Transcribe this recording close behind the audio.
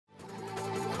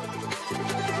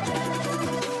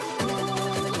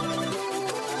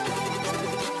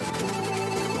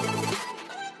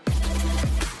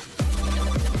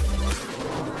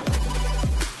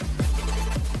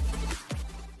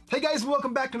guys, and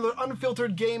welcome back to another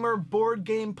Unfiltered Gamer board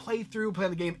game playthrough. Playing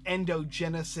the game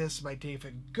Endogenesis by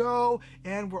David Go,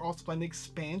 and we're also playing the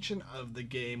expansion of the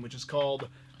game, which is called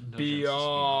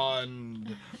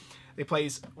Beyond. It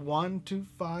plays 1 to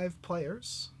 5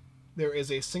 players. There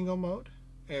is a single mode.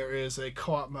 There is a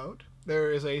co-op mode.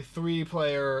 There is a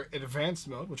 3-player advanced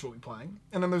mode, which we'll be playing,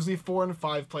 and then there's the 4 and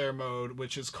 5-player mode,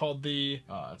 which is called the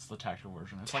it's the tactical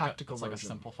version. It's tactical like a version.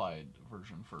 simplified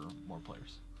version for more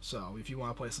players. So if you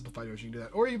want to play a simplified version, you can do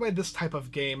that. Or you play this type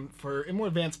of game for more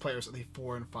advanced players at the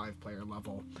 4 and 5-player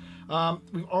level.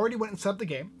 We've already went and set up the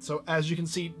game. So as you can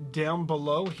see down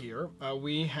below here,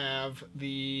 we have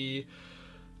the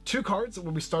 2 cards that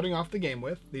we'll be starting off the game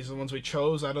with. These are the ones we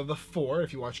chose out of the 4.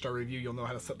 If you watched our review, you'll know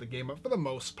how to set the game up for the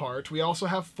most part. We also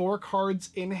have 4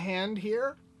 cards in hand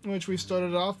here, which we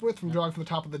started off with from drawing from the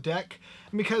top of the deck.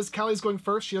 And because Callie's going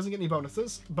first, she doesn't get any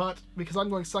bonuses. But because I'm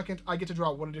going second, I get to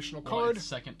draw 1 additional card. Well, it's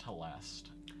second to last.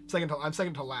 I'm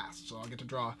second to last, so I'll get to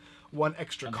draw 1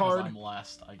 extra and card. Because I'm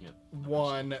last, I get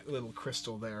 1 little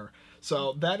crystal there.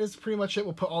 So that is pretty much it.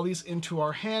 We'll put all these into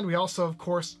our hand. We also, of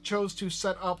course, chose to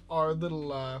set up our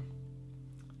little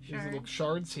these little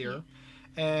shards here,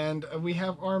 and we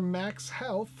have our max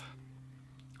health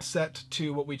set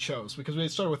to what we chose because we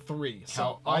started with 3.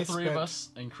 So all 3 of us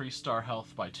increased our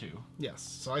health by 2. Yes.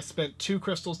 So I spent 2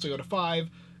 crystals to go to 5.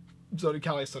 So did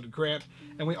Callie, so did Grant,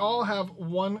 and we all have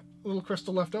 1 little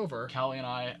crystal left over. Callie and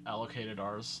I allocated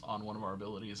ours on one of our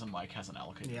abilities, and Mike hasn't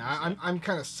allocated. Yeah, I'm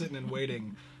kind of sitting and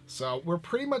waiting. So we're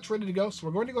pretty much ready to go. So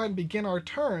we're going to go ahead and begin our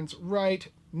turns right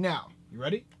now. You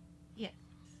ready? Yes.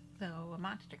 So a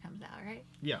monster comes out, right?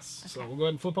 Yes. Okay. So we'll go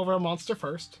ahead and flip over our monster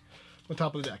first on the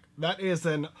top of the deck. That is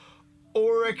an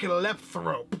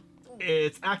Oriclepthrope.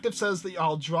 Its active says that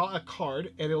I'll draw a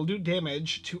card, and it'll do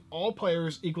damage to all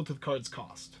players equal to the card's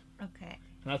cost. Okay.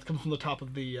 And that comes from the top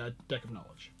of the deck of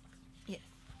knowledge. Yes.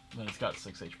 Then it's got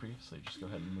 6 HP, so you just go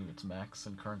ahead and move its max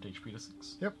and current HP to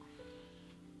 6. Yep.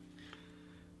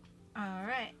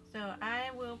 Alright, so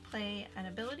I will play an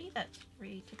ability that's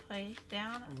free to play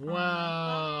down.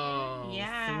 Wow.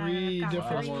 Yeah. 3 got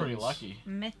different That's ones. pretty lucky.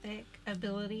 Mythic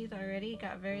abilities already.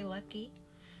 Got very lucky.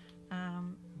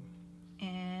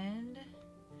 And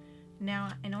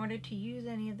now in order to use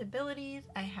any of the abilities,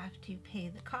 I have to pay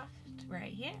the cost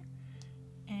right here.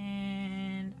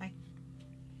 And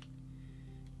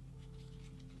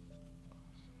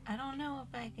I don't know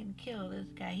if I can kill this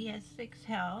guy. He has 6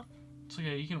 health. It's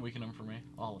okay, you can weaken him for me.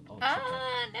 I'll accept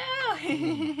Oh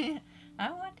no! I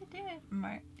want to do it.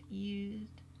 Marked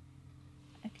used.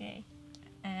 Okay,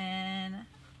 and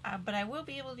but I will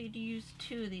be able to use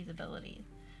 2 of these abilities.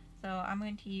 So I'm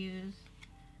going to use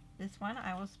this one.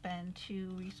 I will spend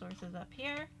 2 resources up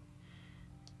here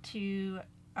to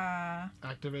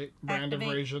Activate Brand of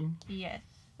Abrasion. Yes.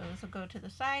 So this will go to the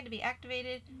side to be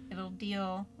activated. It'll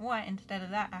deal 1. Instead of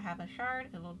that, I have a shard.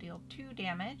 It'll deal 2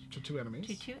 damage. To 2 enemies.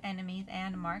 To 2 enemies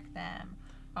and mark them.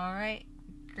 Alright,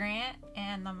 Grant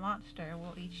and the monster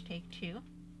will each take 2.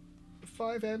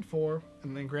 5 and 4.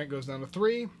 And then Grant goes down to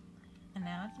 3. And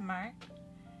now it's marked.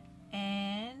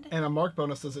 And a mark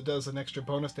bonus is it does an extra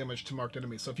bonus damage to marked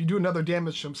enemies. So if you do another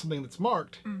damage from something that's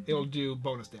marked, it'll do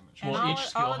bonus damage. And well, all each of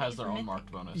skill has these their own mythic-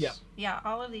 marked bonus. Yeah. yeah,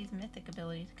 all of these mythic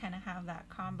abilities kind of have that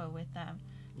combo with them.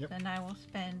 Yep. Then I will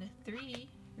spend 3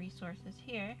 resources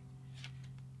here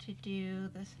to do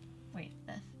this. Wait,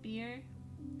 a spear?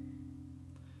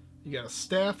 You got a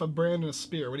staff, a brand, and a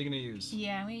spear. What are you going to use?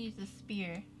 Yeah, I'm going to use the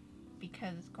spear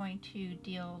because it's going to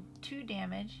deal 2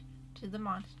 damage to the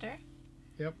monster.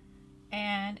 Yep.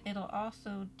 And it'll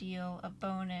also deal a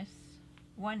bonus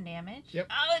 1 damage. Yep.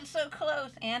 Oh, it's so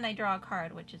close! And I draw a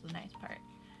card, which is the nice part,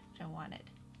 which I wanted.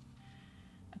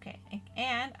 Okay,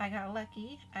 and I got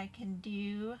lucky. I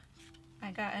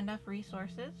got enough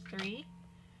resources, 3,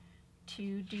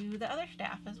 to do the other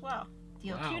staff as well.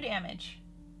 Deal 2 damage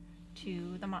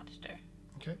to the monster.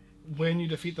 Okay. When you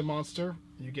defeat the monster,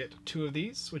 you get 2 of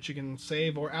these, which you can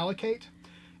save or allocate.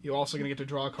 You're also going to get to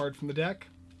draw a card from the deck,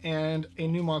 and a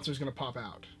new monster is going to pop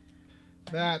out.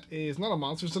 That is not a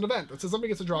monster, it's an event. It says somebody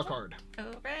gets to draw a card.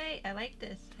 Oh, right. I like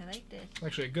this. I like this.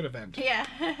 Actually, a good event. Yeah.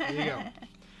 There you go.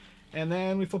 And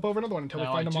then we flip over another one until we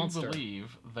find a monster. I do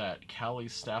believe that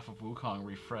Callie's Staff of Wukong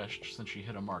refreshed since she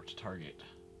hit a marked target.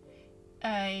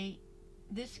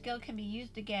 This skill can be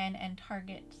used again and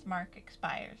target's mark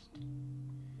expires.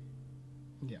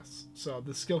 Yes. So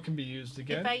the skill can be used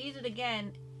again. If I use it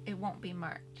again, it won't be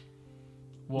marked.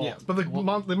 Well, yes, but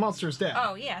the monster is dead.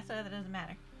 Oh, yeah, so that doesn't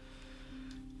matter.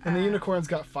 And the unicorn's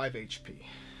got 5 HP.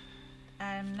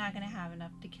 I'm not going to have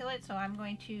enough to kill it, so I'm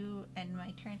going to end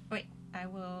my turn. Wait, I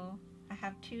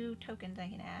have 2 tokens I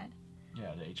can add.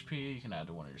 Yeah, the HP you can add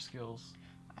to one of your skills.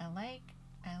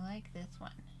 I like this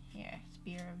one here.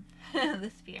 Spear of the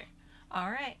spear.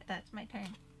 All right, that's my turn,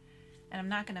 and I'm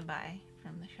not gonna buy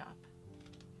from the shop.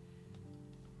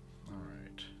 All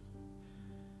right.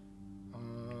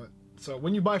 So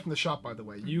when you buy from the shop, by the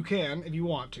way, you can, if you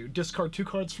want to, discard 2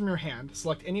 cards from your hand,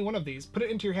 select any one of these, put it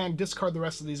into your hand, discard the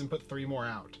rest of these, and put 3 more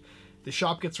out. The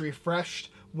shop gets refreshed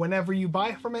whenever you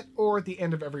buy from it or at the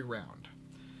end of every round.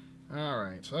 All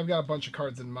right, so I've got a bunch of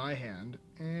cards in my hand,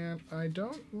 and I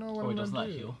don't know what I'm doesn't going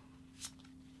that to do. heal?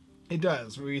 It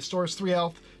does. It restores 3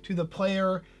 health to the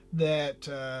player that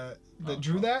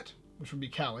drew that, which would be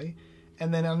Callie.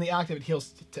 And then on the active, it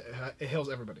heals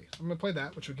everybody. So I'm going to play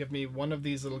that, which would give me one of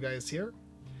these little guys here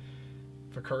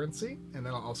for currency. And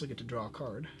then I'll also get to draw a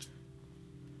card.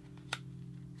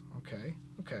 Okay,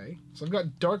 okay. So I've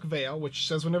got Dark Veil, which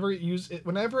says whenever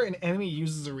an enemy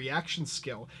uses a reaction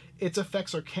skill, its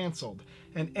effects are cancelled.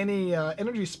 And any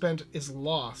energy spent is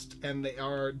lost, and they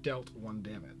are dealt 1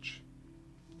 damage.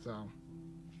 So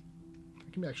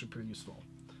it can be actually pretty useful.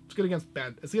 It's good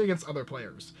against other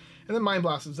players. And then Mind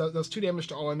Blast does 2 damage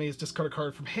to all enemies. Discard a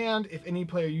card from hand if any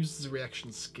player uses a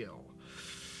reaction skill.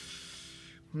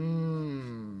 Alright,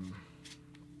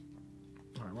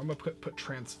 well, I'm going to put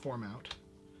Transform out.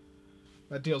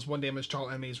 That deals 1 damage to all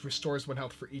enemies, restores 1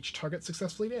 health for each target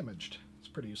successfully damaged. It's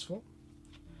pretty useful.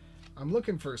 I'm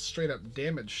looking for straight up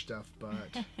damage stuff,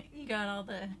 but... You got all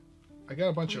the... I got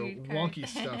a bunch of weird wonky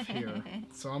cards. stuff here.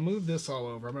 So I'll move this all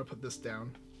over. I'm going to put this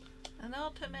down. An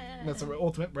ultimate. That's an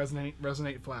ultimate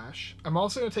Resonate Flash. I'm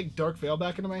also going to take Dark Veil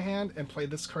back into my hand and play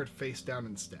this card face down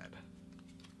instead.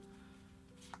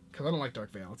 Because I don't like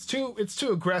Dark Veil. It's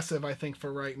too aggressive, I think,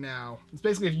 for right now. It's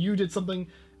basically if you did something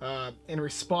in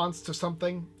response to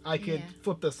something, I could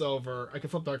flip this over. I could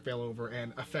flip Dark Veil over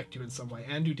and affect you in some way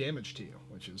and do damage to you,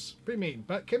 which is pretty mean,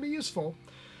 but can be useful.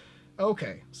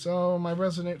 Okay, so my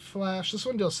Resonate Flash. This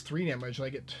one does 3 damage, and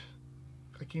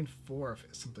I gain 4 if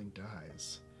something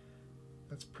dies.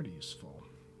 That's pretty useful.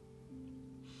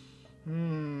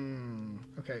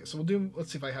 Okay, so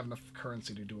let's see if I have enough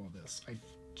currency to do all this. I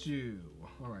do.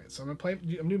 Alright, so I'm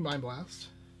doing Mind Blast.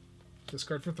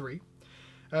 Discard for 3.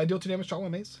 Deal 2 damage to all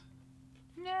enemies.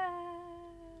 No.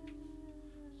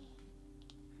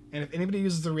 And if anybody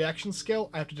uses a reaction skill,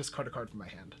 I have to discard a card from my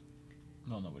hand.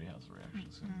 No, nobody has a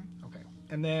reaction skill. Okay.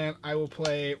 And then I will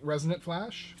play Resonant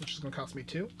Flash, which is going to cost me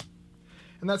 2.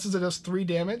 And that says it does 3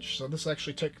 damage, so this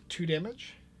actually took 2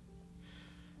 damage.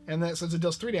 And that says it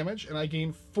does 3 damage, and I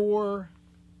gain 4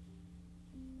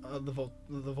 the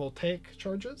voltaic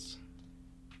charges.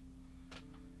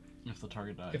 If the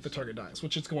target dies. If the target dies,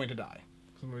 which it's going to die.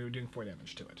 So we're doing 4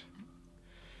 damage to it.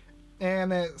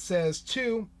 And it says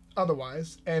 2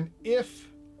 otherwise, and if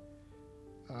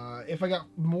I got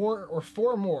more or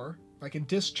 4 more, I can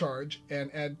discharge and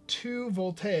add 2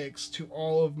 voltaics to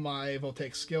all of my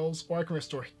voltaic skills, or I can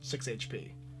restore 6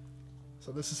 HP.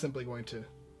 So this is simply going to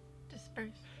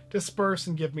disperse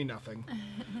and give me nothing.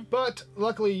 But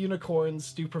luckily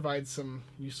unicorns do provide some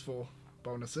useful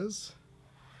bonuses.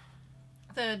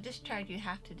 So discharge, you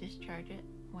have to discharge it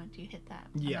once you hit that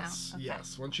Yes, amount. Okay.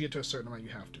 yes. Once you get to a certain amount, you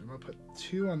have to. I'm going to put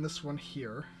 2 on this one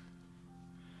here.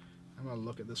 I'm going to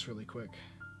look at this really quick.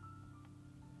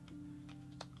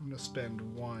 I'm going to spend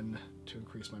 1 to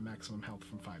increase my maximum health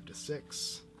from 5 to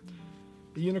 6.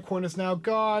 The unicorn is now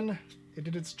gone. It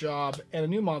did its job, and a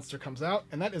new monster comes out,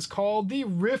 and that is called the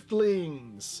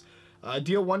Riftlings.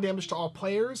 Deal 1 damage to all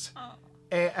players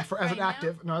as an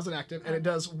active, and it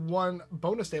does 1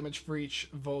 bonus damage for each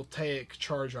voltaic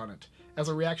charge on it. As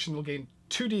a reaction, we'll gain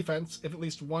 2 defense. If at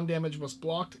least 1 damage was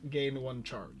blocked, gain 1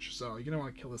 charge. So you're gonna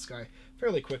want to kill this guy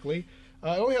fairly quickly. It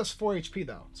only has 4 HP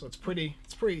though, so it's pretty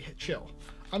chill.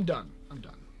 I'm done. And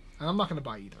I'm not gonna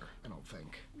buy either, I don't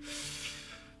think.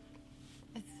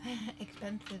 It's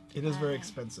expensive. It is very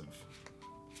expensive.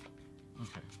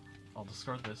 Okay. I'll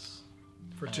discard this.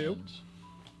 For 2? And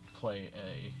play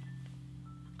a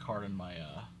card in my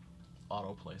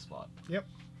auto play spot. Yep.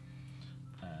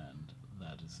 And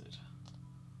that is it.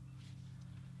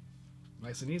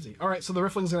 Nice and easy. Alright, so the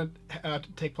Riftling's going to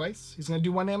take place. He's going to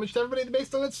do 1 damage to everybody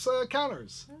based on its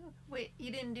counters. Wait,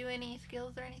 you didn't do any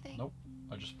skills or anything? Nope.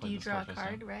 I just Do played you this draw card a face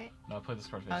card, down. right? No, I played this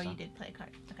card face Oh, down. you did play a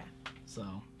card. Okay.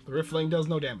 So, the Riftling does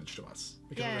no damage to us.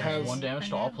 Because Yeah, it has... 1 damage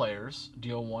to all players.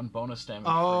 Deal 1 bonus damage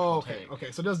Oh, for each okay. take.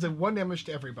 Okay, so it does the 1 damage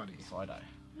to everybody. So I die.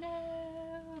 No,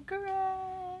 great.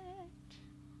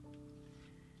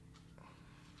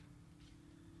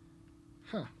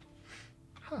 Huh.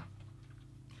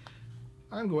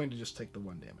 I'm going to just take the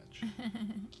 1 damage.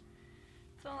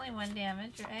 It's only 1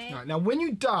 damage, right? Alright, now when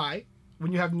you die,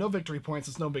 when you have no victory points,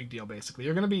 it's no big deal, basically.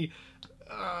 You're going to be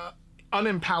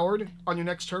unempowered on your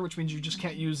next turn, which means you just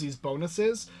can't use these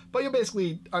bonuses. But you'll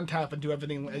basically untap and do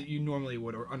everything that you normally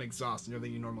would, or unexhaust and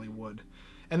everything you normally would.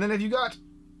 And then if you got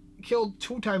killed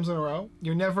 2 times in a row,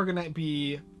 you're never going to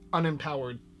be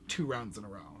unempowered 2 rounds in a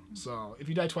row. So if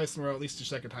you die twice in a row, at least your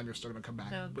second time you're still going to come back.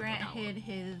 So with Grant no power. hid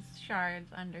his shards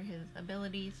under his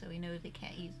abilities, so he knows he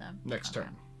can't use them. Next Okay.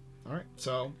 turn. All right,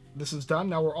 so this is done.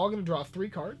 Now we're all going to draw 3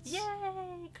 cards. Yay,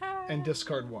 cards! And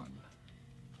discard 1.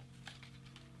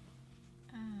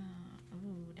 Ooh,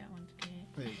 that one's good.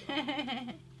 There you go.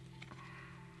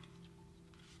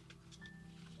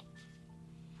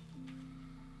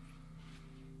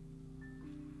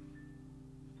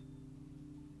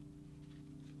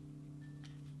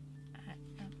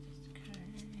 I'll discard.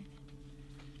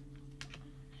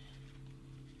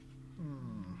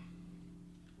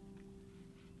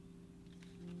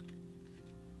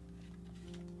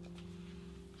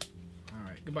 All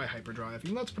right, goodbye Hyperdrive.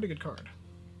 Even though it's a pretty good card.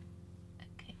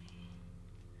 Okay.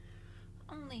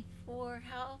 Only 4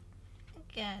 health.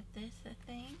 I got this, I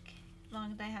think. As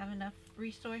long as I have enough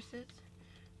resources.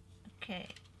 Okay.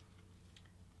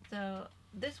 So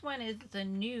this one is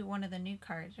one of the new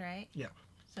cards, right? Yeah.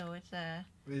 So it's a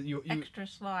You extra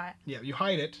slot. yeah, you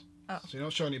hide it, Oh. so you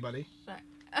don't show anybody. Sorry.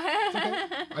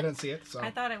 I didn't see it, so I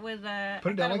thought it was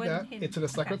put it down like that. Hidden. It's in a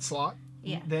separate Okay. slot.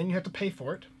 Yeah. Then you have to pay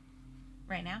for it.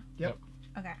 Right now? Yep.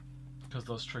 Okay. Because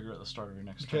those trigger at the start of your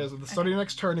next Because turn. at the start of your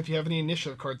next turn, if you have any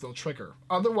initiative cards, they'll trigger.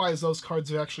 Otherwise, those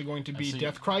cards are actually going to And be so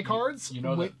Death Cry cards. You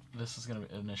know that this is going to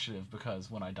be initiative because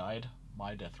when I died,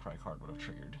 my Death Cry card would have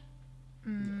triggered.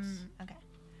 Yes. Okay.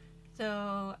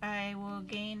 So I will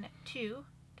gain 2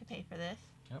 to pay for this.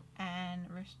 Yep. And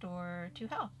restore 2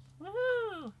 health.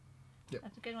 Woohoo! Yep.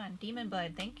 That's a good one. Demon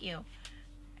Blood, thank you.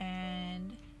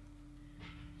 And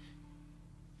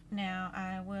now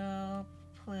I will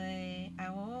play.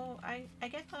 I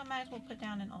guess I might as well put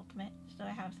down an ultimate so I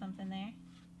have something there.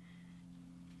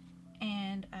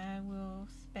 And I will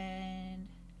spend.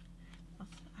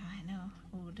 I know.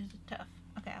 Ooh, this is tough.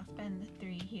 Okay, I'll spend the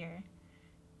 3 here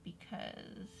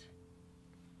because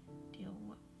deal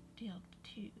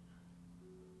 2.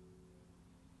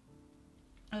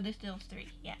 Oh, this deals 3.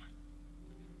 Yeah.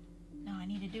 No, I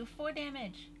need to do 4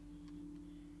 damage.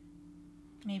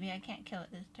 Maybe I can't kill it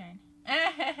this turn.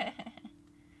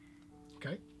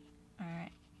 Okay.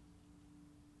 Alright.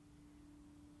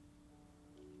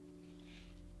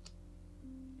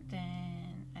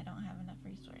 Then I don't have enough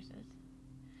resources.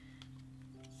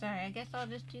 Sorry, I guess I'll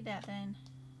just do that then.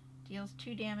 Deals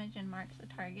 2 damage and marks the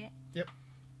target. Yep.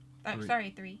 Three.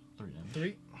 Sorry, 3. 3 damage.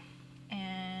 3.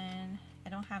 And I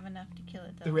don't have enough to kill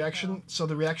it though. The reaction. So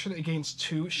the reaction, it gains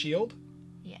 2 shield.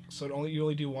 Yeah. So you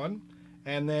only do 1,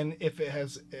 and then if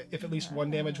at least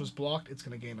 1 damage was blocked, it's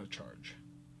going to gain a charge.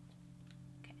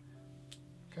 Okay.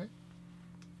 Okay.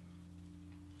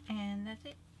 And that's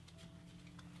it.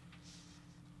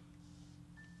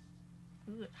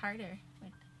 Ooh, it's harder. But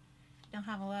you don't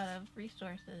have a lot of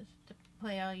resources to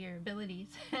play all your abilities.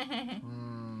 I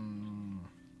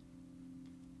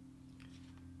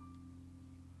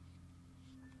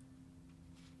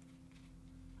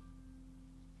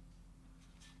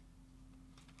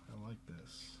like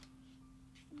this.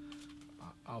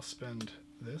 I'll spend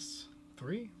this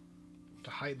 3 to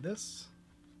hide this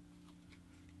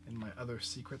in my other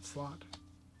secret slot.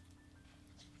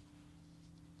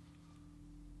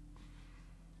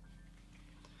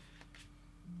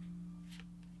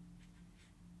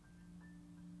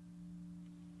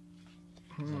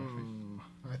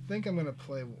 I think I'm going to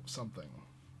play something.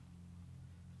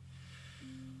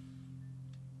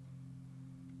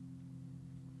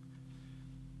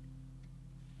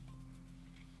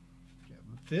 Yeah,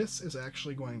 this is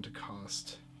actually going to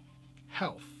cost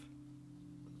health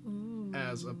Ooh.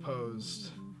 as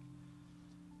opposed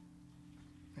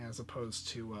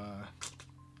to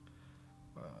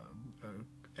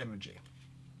energy,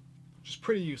 which is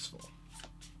pretty useful.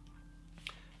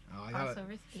 I got Also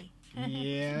risky.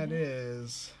 Yeah, it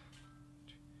is.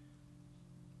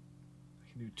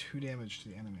 I can do 2 damage to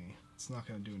the enemy. It's not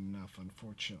going to do enough,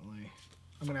 unfortunately.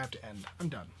 I'm going to have to end. I'm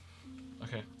done.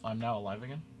 Okay, I'm now alive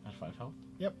again at 5 health.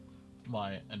 Yep.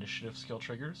 My initiative skill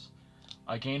triggers.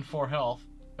 I gain 4 health.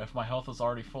 If my health is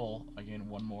already full, I gain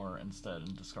 1 more instead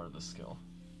and discard this skill.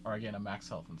 Or I gain a max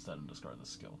health instead and discard this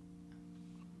skill.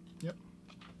 Yep.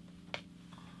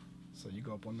 So you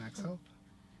go up 1 max health.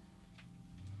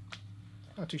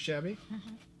 Not too shabby.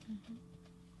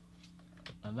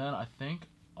 And then I think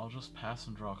I'll just pass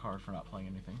and draw a card for not playing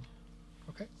anything.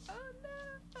 Okay. Oh no!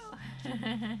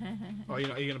 Oh, are you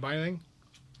going to buy anything?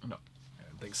 No. I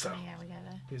didn't think so. Oh, yeah, we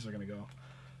gotta. These are going to go.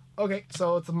 Okay,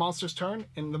 so it's the monster's turn,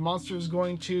 and the monster is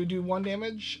going to do 1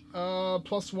 damage,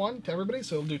 +1 to everybody,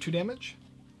 so it'll do 2 damage.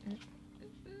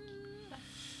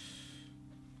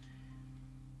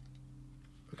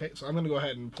 Okay, so I'm going to go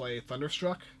ahead and play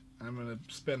Thunderstruck. I'm going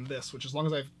to spend this, which as long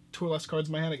as I have 2 or less cards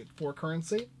in my hand, I get 4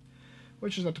 currency,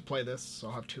 which is enough to play this, so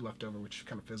I'll have 2 left over, which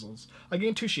kind of fizzles. I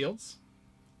gain 2 shields.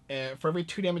 And for every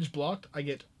 2 damage blocked, I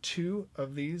get 2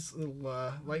 of these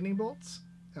little lightning bolts.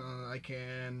 I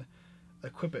can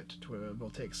equip it to a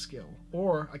voltaic skill,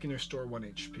 or I can restore 1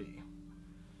 HP.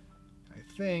 I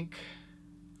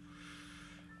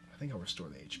think I'll restore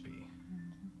the HP.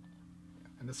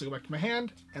 And this will go back to my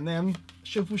hand, and then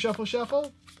shuffle, shuffle,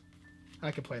 shuffle. I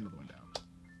can play another one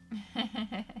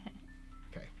down.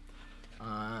 Okay.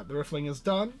 The riffling is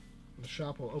done. The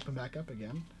shop will open back up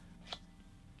again.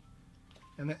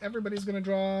 And then everybody's going to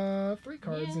draw 3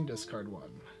 cards and discard 1.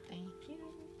 Thank you.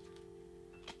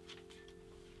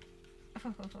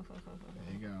 There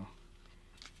you go.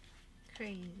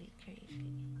 Crazy, crazy.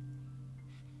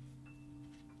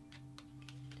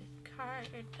 Discard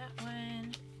that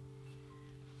one.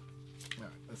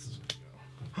 Alright, this is going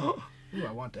to go. Ooh,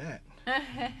 I want that.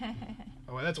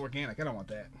 Oh, well, that's organic. I don't want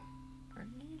that.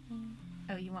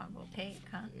 Oh, you want voltaic,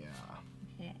 huh? Yeah.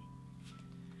 Okay.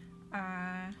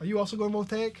 Are you also going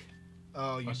voltaic?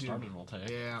 Oh, you I do. started voltaic.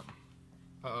 Yeah.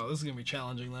 Uh-oh, this is going to be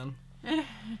challenging then.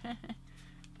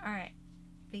 Alright.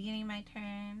 Beginning my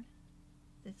turn.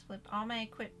 This flip. All my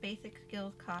equipped basic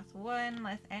skills cost 1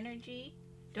 less energy.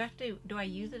 Do I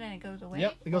use it and it goes away?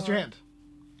 Yep, it goes to your hand.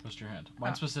 Goes to your hand.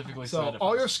 Mine specifically So said if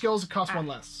all it's- your skills cost 1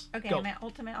 less. Okay, Go. and my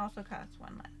ultimate also costs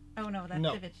 1 less. Oh no, that's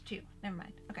No. if it's 2. Never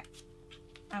mind. Okay.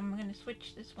 I'm gonna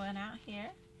switch this one out here.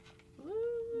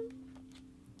 Woo.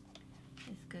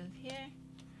 This goes here.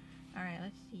 Alright,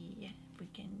 let's see if we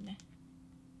can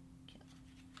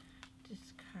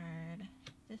discard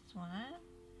this one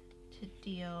to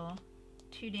deal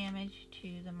 2 damage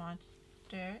to the monster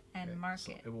and Okay, mark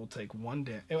so it. it will take 1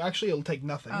 damage. Actually, it'll take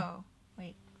nothing, Oh,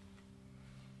 wait,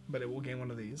 but it will gain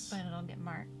 1 of these. but it'll get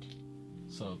marked.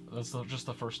 So that's just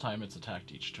the first time it's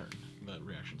attacked each turn. The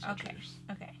reaction skill Okay, triggers.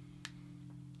 okay.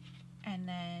 And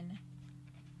then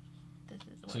this is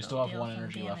what So you still it'll have deal 1 some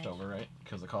energy left damage. over, right?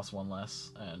 Because it costs 1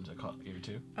 less, and it gave you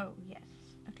 2. Oh, yes.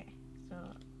 Okay. So.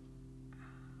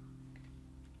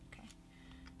 Okay.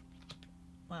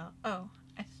 Well, oh,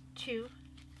 it's 2.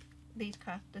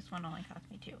 This one only cost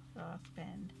me 2. So I'll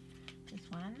spend this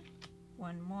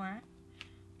one more,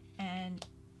 and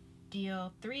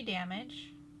deal 3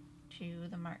 damage to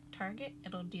the marked target.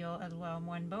 It'll deal as well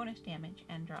 1 bonus damage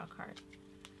and draw a card.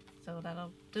 So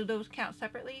do those count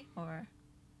separately, or?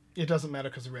 It doesn't matter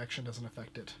because the reaction doesn't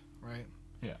affect it, right?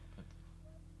 Yeah.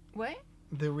 What?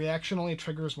 The reaction only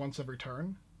triggers once every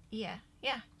turn. Yeah.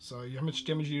 So how much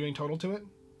damage are you doing total to it?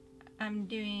 I'm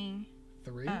doing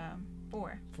 3?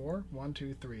 4. 4? 1,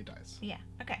 2, 3 dice. Yeah.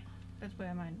 Okay. That's what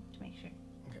I wanted to make sure.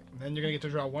 Okay. And then you're going to get to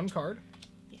draw 1 card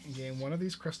Yes. and gain 1 of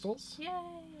these crystals. Yay!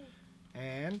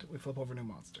 And we flip over a new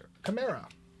monster. Chimera,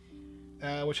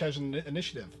 which has an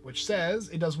initiative, which says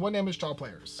it does 1 damage to all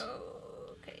players.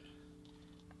 Oh, okay.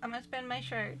 I'm gonna spend my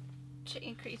shard to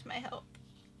increase my health.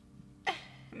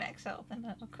 Max health, and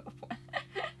that'll go for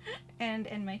and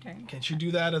end my turn. Can she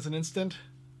do that as an instant?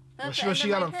 That's she the end she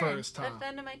of got my it turn. first, huh? That's the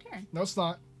end of my turn. No, it's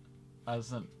not.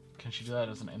 Can she do that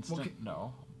as an instant? Okay.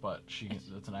 No, but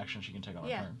it's an action she can take on her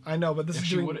Yeah. turn. I know, but this If is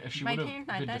she doing... would have My turn's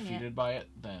not been done yet. defeated by it,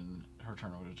 then her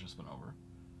turn would have just been over.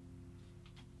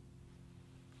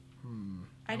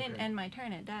 I didn't okay. end my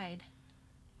turn, it died.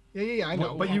 Yeah, I know,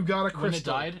 When- but you got a crystal. When it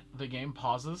died, the game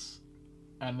pauses,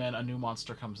 and then and a new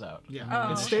monster comes out. Yeah, And then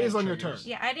it the stays on your triggers.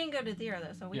 turn. Yeah, I didn't go to 0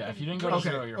 though, so we Yeah, can if you didn't go to wait-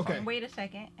 0, you're okay. fine. Wait a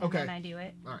second, and Okay. then I do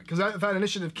it. All right, because if that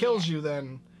initiative kills you,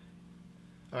 then...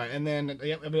 All right, and then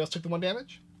everybody else took the 1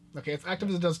 damage? Okay, it's active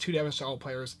as it does 2 damage to all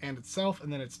players and itself,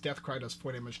 and then its death cry does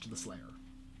 4 damage to the Slayer.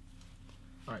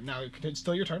 All right, now it's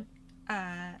still your turn,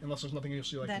 unless there's nothing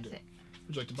else you'd like That's to do. it.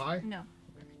 Would you like to buy? No.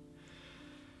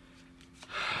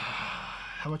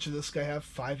 How much does this guy have?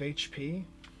 5 HP?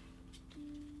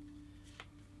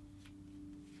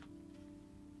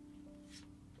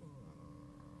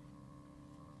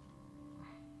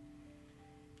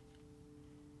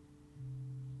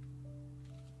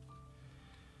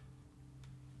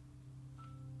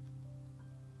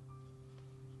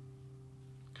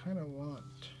 Kind of want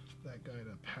that guy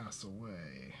to pass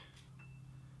away.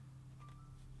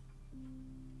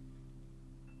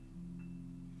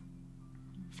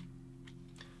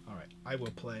 Alright, I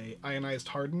will play Ionized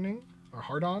Hardening, or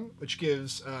Hard-On, which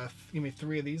gives give me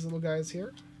 3 of these little guys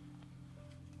here.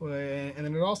 And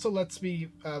then it also lets me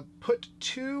put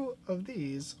 2 of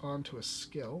these onto a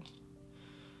skill.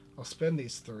 I'll spend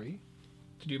these 3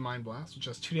 to do Mind Blast, which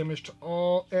does 2 damage to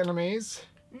all enemies.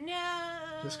 No.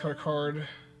 Discard card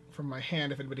from my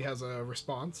hand if anybody has a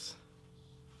response.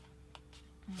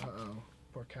 Uh-oh.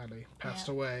 Poor Caddy. Passed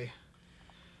away.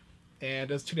 And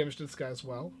does 2 damage to this guy as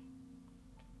well.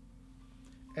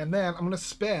 And then I'm going to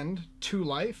spend 2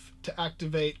 life to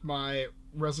activate my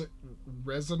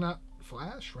Resonant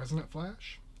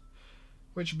Flash,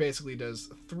 which basically does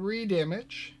 3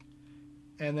 damage.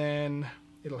 And then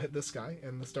it'll hit this guy,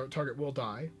 and the target will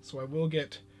die. So I will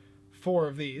get 4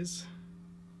 of these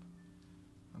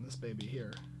on this baby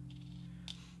here.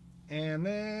 And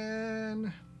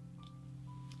then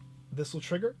this will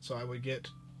trigger, so I would get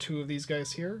 2 of these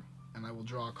guys here, and I will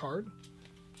draw a card.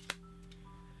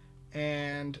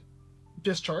 And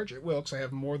discharge, it will, because I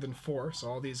have more than 4, so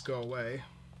all these go away.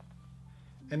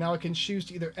 And now I can choose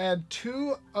to either add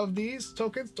 2 of these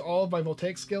tokens to all of my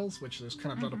Voltaic skills, which there's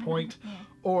kind of not a point,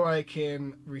 or I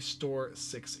can restore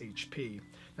 6 HP.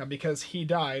 Now, because he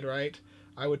died, right,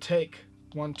 I would take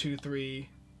 1, 2, 3,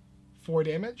 4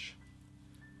 damage,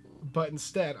 but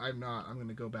instead, I'm not. I'm going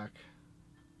to go back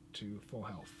to full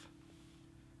health,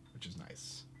 which is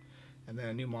nice. And then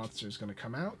a new monster is going to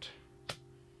come out.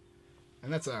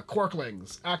 And that's a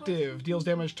Quarklings. Active. Deals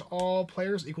damage to all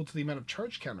players equal to the amount of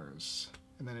charge counters.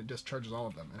 And then it discharges all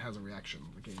of them. It has a reaction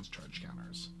against charge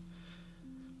counters.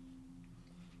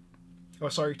 Oh,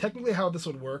 sorry. Technically how this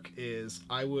would work is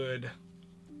I would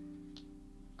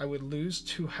lose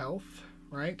 2 health,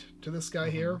 right, to this guy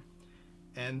here.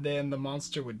 And then the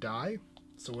monster would die.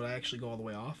 So would I actually go all the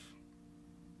way off?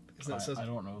 I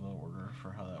don't know the order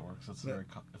for how that works. It's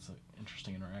it's an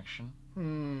interesting interaction.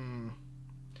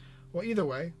 Well, either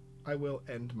way, I will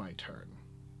end my turn,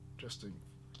 just in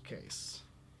case.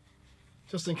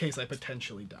 Just in case I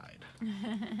potentially died.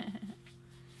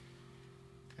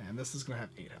 And this is going to have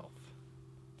 8 health.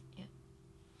 Yep.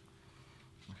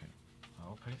 Okay,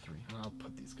 I'll pay 3. And I'll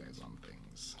put these guys on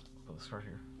things. Put this card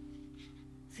here.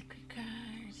 Secret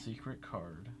card. Secret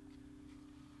card.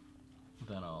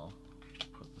 Then I'll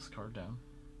put this card down.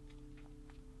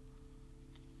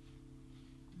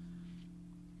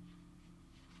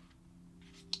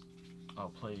 I'll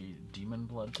play Demon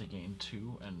Blood to gain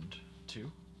 2 and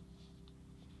 2.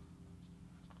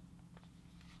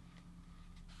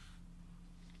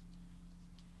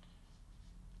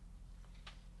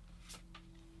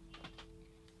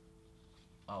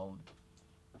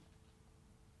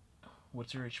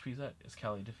 What's your HP's at? Is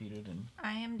Callie defeated? And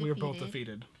I am defeated. We're both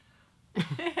defeated.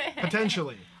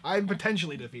 Potentially. I'm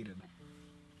potentially defeated.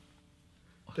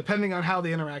 Depending on how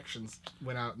the interactions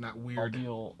went out in that weird... I'll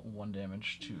deal 1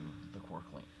 damage to the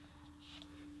Quarkling.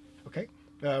 Okay.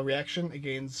 Reaction, it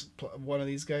gains 1 of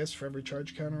these guys for every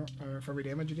charge counter, or for every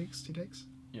damage he takes.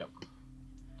 Yep.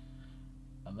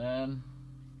 And then...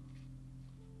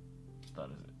 that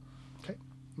is it. Okay.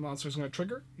 Monster's going to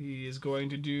trigger. He is going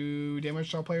to do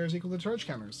damage to all players equal to charge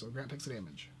counters, so Grant takes the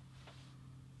damage.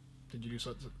 Did you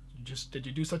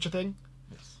do such a thing?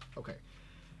 Yes. Okay.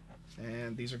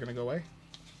 And these are going to go away.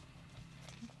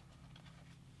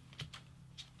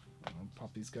 I'll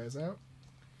pop these guys out.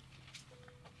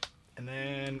 And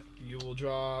then you will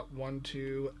draw 1,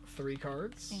 2, 3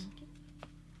 cards. Thank you.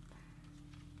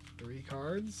 3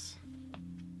 cards.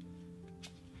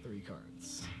 3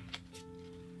 cards.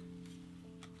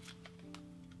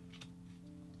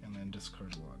 And then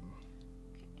discard 1.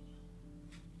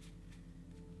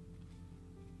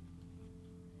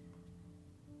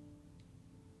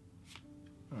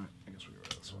 Alright, I guess we'll get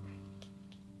rid of this one.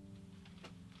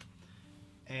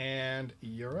 And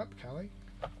you're up, Callie.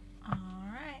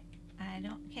 Alright.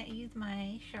 Can't use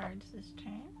my shards this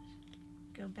turn.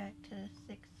 Go back to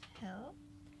 6 health.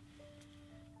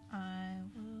 I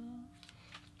will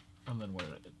And then when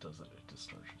it does it, it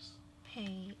discharges.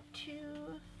 pay 2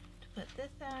 to put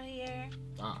this out here.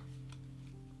 Ah.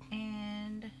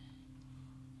 And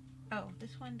oh,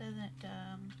 this one doesn't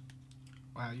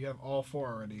Wow, you have all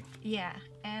 4 already. yeah,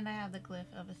 and I have the glyph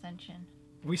of ascension.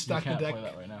 We stacked the You deck. can't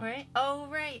play that right now. Right? Oh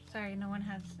right. Sorry, no one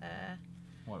has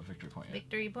What victory point yet?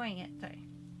 victory point yet. Sorry.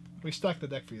 We stacked the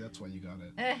deck for you, that's why you got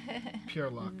it. Pure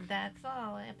luck. That's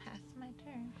all. I passed my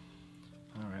turn.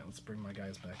 Alright, let's bring my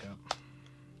guys back up.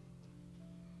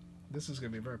 This is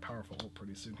going to be a very powerful ult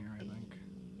pretty soon here, I think.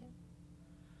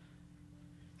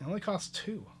 It only costs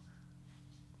 2.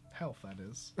 Health, that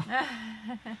is.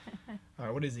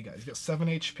 Alright, what does he got? He's got 7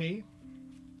 HP.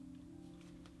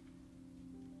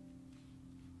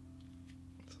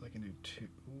 So I can do 2.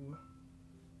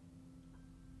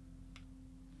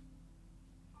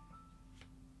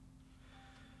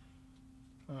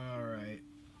 Alright.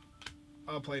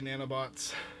 I'll play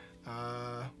Nanobots,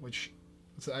 which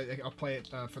So I'll play it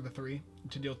for the 3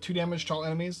 to deal 2 damage to all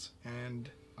enemies, and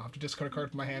I'll have to discard a card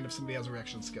from my hand if somebody has a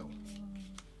reaction skill.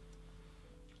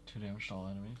 2 damage to all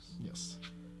enemies. Yes.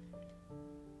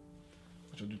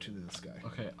 Which will do 2 to this guy.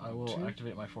 Okay, I will 2.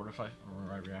 activate my Fortify or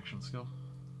my reaction skill.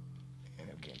 And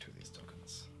I'll gain 2 of these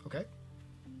tokens. Okay.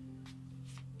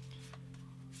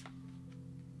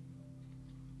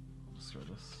 Discard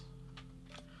this.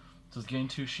 It says gain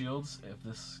 2 shields. If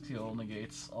this skill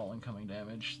negates all incoming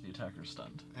damage, the attacker is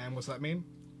stunned. And what's that mean?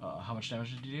 How much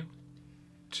damage did you do?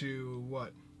 To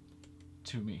what?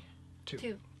 To me.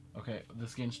 2. Okay,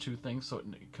 this gains 2 things, so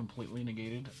it completely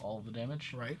negated all of the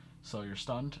damage. Right. So you're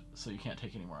stunned, so you can't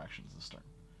take any more actions this turn.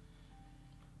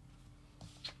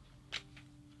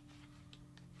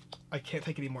 I can't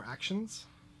take any more actions?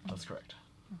 That's correct.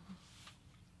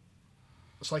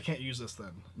 So I can't use this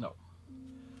then? No.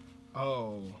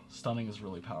 Oh. Stunning is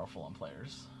really powerful on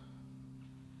players.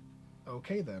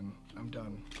 Okay then. I'm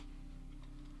done.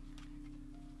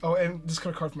 Oh, and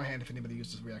discard a card from my hand if anybody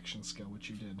uses reaction skill, which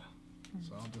you did.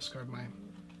 So I'll discard my...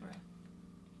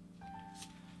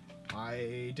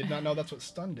 I did not know that's what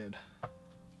stun did.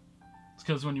 It's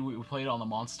because when we play it on the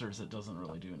monsters, it doesn't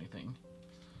really do anything.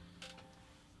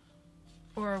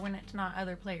 Or when it's not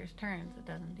other players' turns, it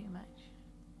doesn't do much.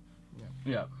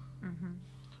 Yeah. Mm-hmm.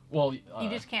 Well, You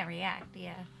just can't react,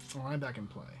 yeah. Well, I'm back in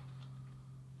play.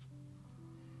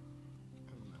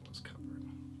 And that was covered.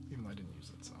 Even though I didn't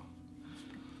use it, so...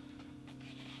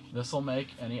 this will make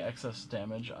any excess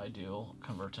damage I deal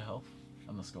convert to health,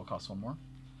 and the skill costs 1 more.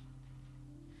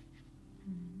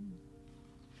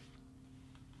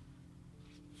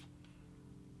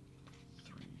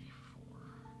 3,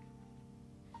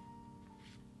 4.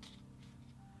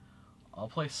 I'll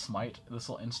play Smite. This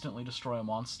will instantly destroy a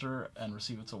monster and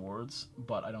receive its awards,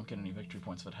 but I don't get any victory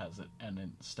points if it has it, and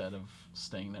instead of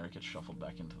staying there, it gets shuffled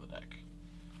back into the deck.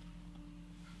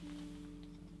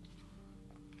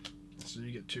 So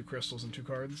you get 2 crystals and 2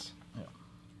 cards? Yeah.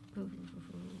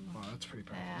 Wow, that's pretty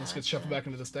powerful. This gets shuffled back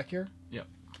into this deck here? Yep.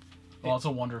 Well, it's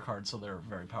a wonder card, so they're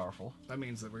very powerful. That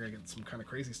means that we're going to get some kind of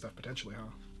crazy stuff potentially, huh?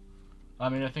 I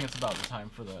mean, I think it's about the time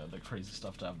for the crazy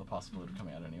stuff to have the possibility of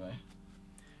coming out anyway.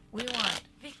 We want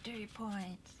victory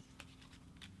points.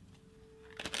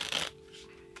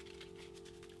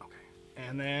 Okay.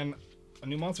 And then a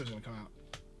new monster's going to come out.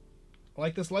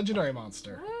 Like this legendary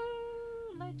monster.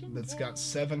 Woo, legendary. That's got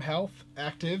 7 health,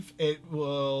 active.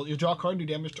 You'll draw a card and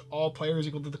do damage to all players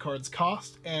equal to the card's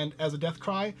cost. And as a death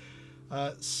cry,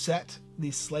 set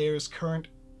the Slayer's current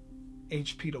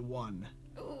HP to 1.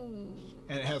 Ooh.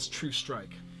 And it has True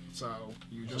Strike. So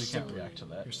you So you just can't react to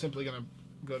that. you're simply gonna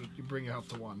you bring your health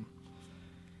to 1.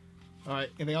 Alright,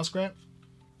 anything else, Grant?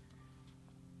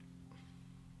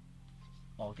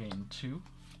 I'll gain 2.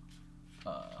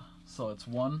 So it's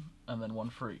 1, and then 1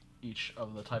 for each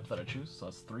of the type that I choose, so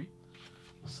that's 3.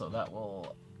 So that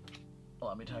will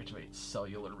allow me to activate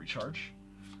Cellular Recharge.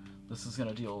 This is going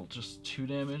to deal just 2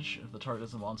 damage. If the target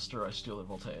is a monster, I steal their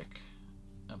Voltaic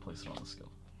and place it on the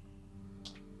skill.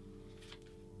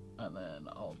 And then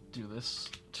I'll do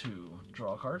this to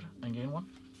draw a card and gain 1.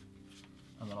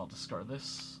 And then I'll discard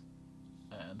this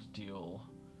and deal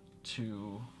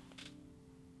 3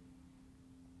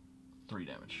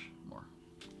 damage more.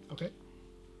 Okay.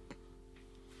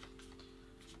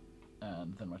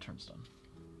 And then my turn's done.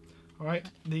 Alright,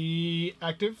 the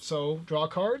active, so draw a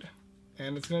card,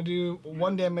 and it's going to do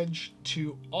 1 damage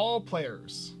to all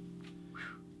players.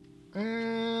 Wait,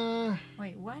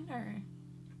 1 or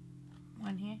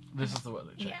 1 here? This is the way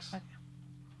that it Yeah. checks. Okay.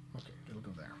 Okay, it'll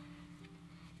go there.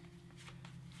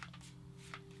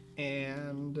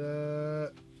 And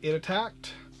it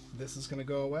attacked. This is going to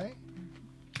go away.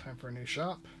 Time for a new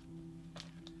shop.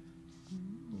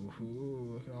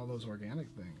 Ooh, look at all those organic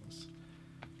things.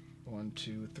 1,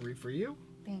 2, 3 for you.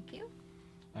 Thank you.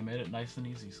 I made it nice and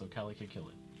easy so Callie could kill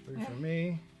it. 3 for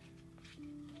me.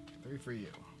 3 for you.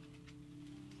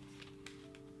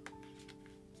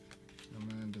 And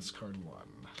then discard 1.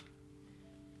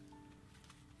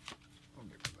 I'll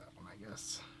get rid of that one, I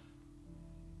guess.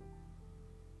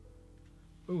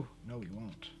 Ooh, no, we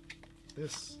won't.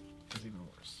 This is even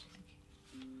worse.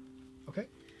 Okay.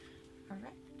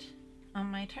 Alright.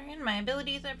 On my turn, my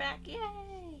abilities are back. Yay!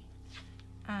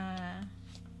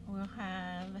 We'll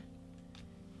have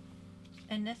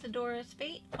Anesidora's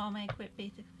Fate. All my equipped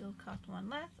basic skills cost 1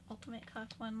 less. Ultimate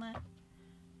cost 1 less.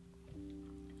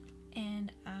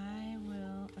 And I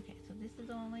will... Okay, so this is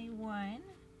only 1.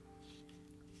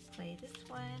 Play this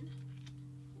one.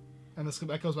 And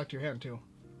that goes back to your hand, too.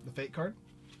 The Fate card?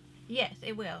 Yes,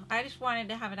 it will. I just wanted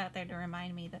to have it out there to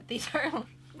remind me that these are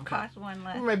cost 1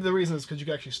 less. Maybe the reason is because you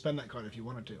could actually spend that card if you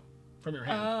wanted to. from your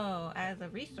hand. Oh, as a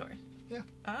resource. Yeah.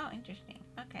 Oh, interesting.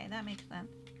 Okay, that makes sense.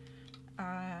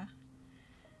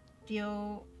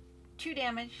 Deal 2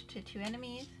 damage to 2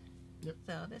 enemies. Yep.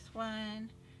 So this one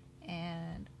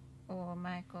and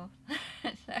Michael.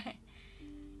 Sorry.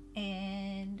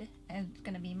 And it's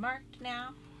gonna be marked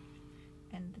now.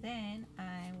 And then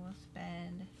I will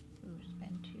spend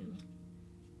 2.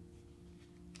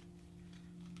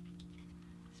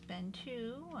 Spend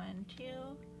 2, 1, 2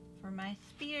 for my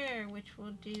spear, which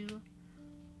will do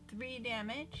 3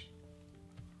 damage.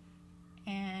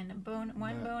 And one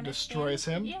bonus destroys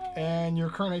him. Yay. And your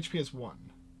current HP is 1.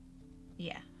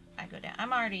 Yeah, I go down.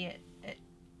 I'm already at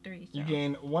 3. So. You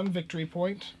gain 1 victory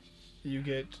point. You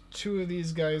get 2 of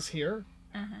these guys here.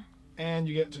 And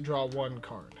you get to draw 1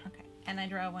 card. Okay, and I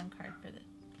draw 1 card for this.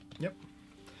 Yep.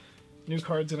 New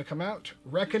card's gonna come out.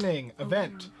 Reckoning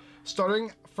event.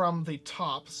 Starting from the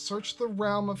top, search the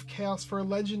realm of chaos for a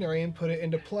legendary and put it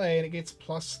into play, and it gets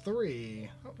 +3.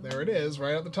 Oh, there it is,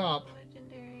 right at the top.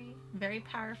 Legendary. Very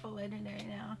powerful legendary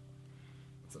now.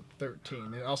 It's a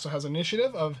 13. It also has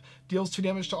initiative of deals 2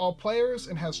 damage to all players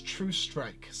and has true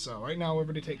strike. So right now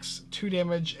everybody takes 2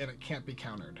 damage and it can't be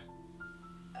countered.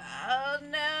 Oh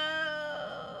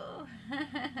no!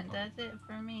 That's it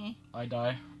for me. I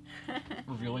die,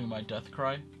 revealing my death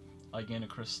cry. I gain a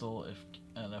crystal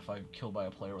and if I kill by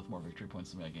a player with more victory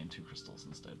points than me, I gain 2 crystals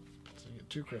instead. So you get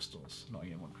 2 crystals. No, I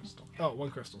gain 1 crystal. Oh,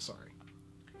 1 crystal, sorry.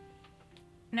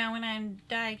 Now when I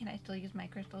die, can I still use my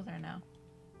crystals or no?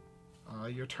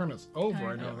 Your turn is over,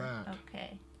 I know Over. that.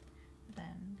 Okay.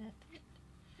 Then that's it.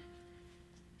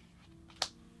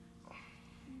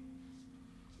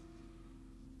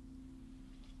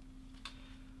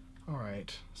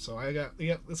 Alright, so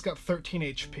it's got 13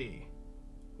 HP.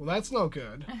 Well, that's no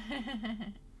good.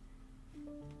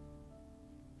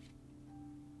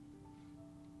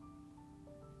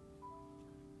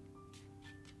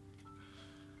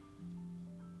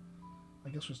 I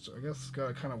guess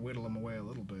gotta kind of whittle him away a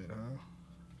little bit, huh?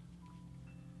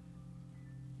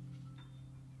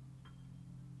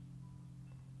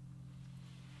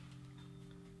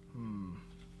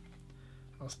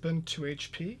 I'll spend 2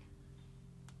 HP.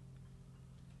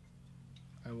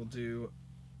 I will do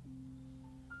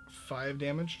 5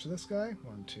 damage to this guy.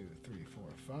 1, 2, 3, 4,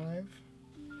 5.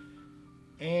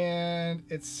 And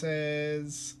it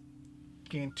says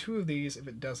gain 2 of these if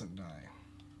it doesn't die.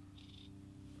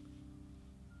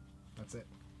 That's it.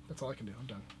 That's all I can do. I'm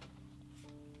done.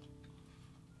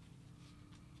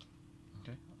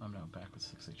 Okay, I'm now back with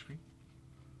 6 HP.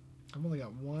 I've only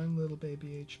got 1 little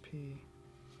baby HP.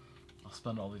 I'll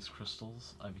spend all these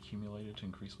crystals I've accumulated to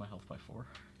increase my health by 4.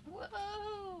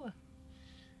 Whoa!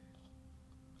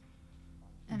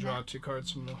 Draw that 2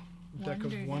 cards from the deck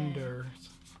of Wonder wonders.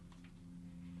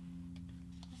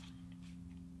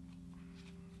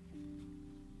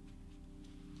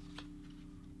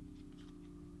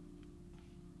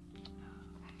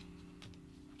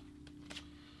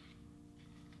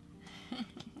 This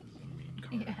is a mean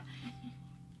card. Yeah.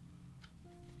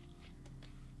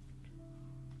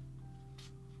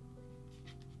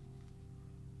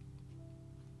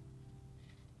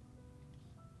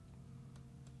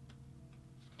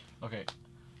 Okay,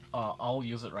 I'll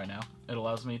use it right now. It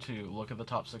allows me to look at the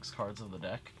top 6 cards of the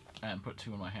deck and put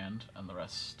 2 in my hand and the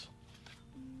rest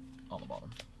on the bottom.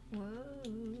 Whoa.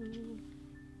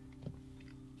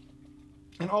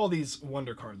 And all these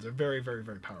wonder cards are very, very,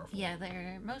 very powerful. Yeah,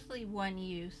 they're mostly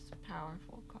one-use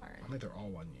powerful cards. I think they're all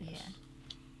 1 use. Yeah.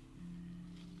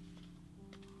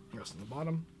 Rest on the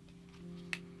bottom.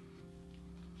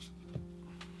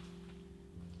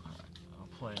 Alright, I'll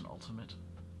play an ultimate.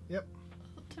 Yep.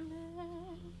 Ultimate.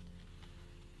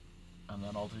 And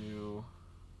then I'll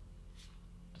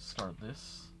discard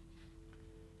this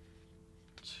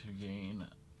to gain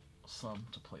some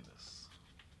to play this.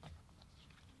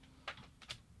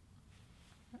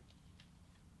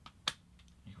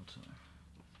 Equal to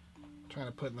Trying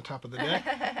to put it in the top of the deck.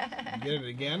 Get it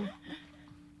again.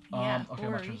 Yeah, okay,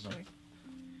 or my turn's resource.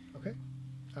 Okay.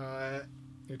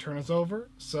 Your turn is over.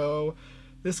 So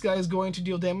this guy is going to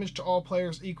deal damage to all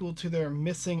players equal to their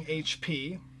missing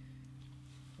HP.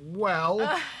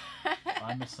 Well,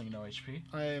 I'm missing no HP.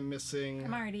 I am missing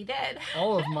I'm already dead.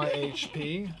 all of my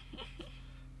HP.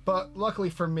 But luckily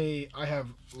for me, I have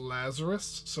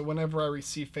Lazarus. So whenever I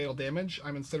receive fatal damage,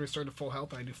 I'm instead restored to full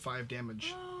health and I do 5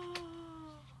 damage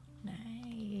Nice.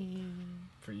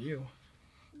 for you.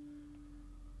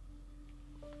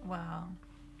 Well,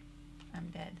 I'm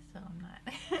dead, so I'm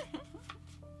not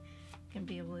gonna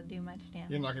be able to do much damage.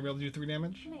 You're not going to be able to do 3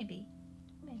 damage? Maybe.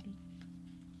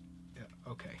 Yeah,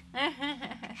 okay.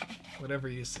 Whatever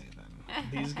you say then.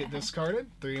 These get discarded.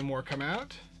 3 more come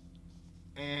out.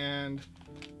 And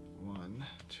 1,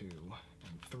 2, and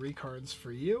 3 cards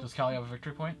for you. Does Callie have a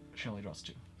victory point? She only draws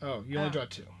 2. Oh, you only draw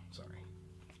 2. Sorry.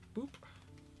 Boop.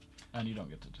 And you don't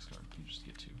get to discard. You just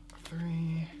get 2. 3,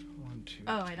 1, 2.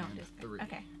 Oh, I don't and discard. 3.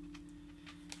 Okay.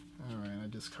 Alright, I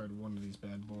discard one of these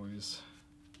bad boys.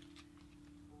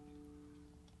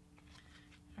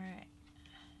 Alright.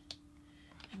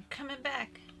 I'm coming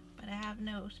back, but I have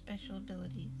no special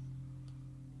abilities.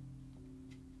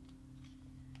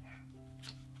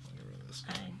 Get rid of this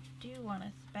guy. I do want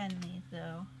to spend these,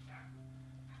 though.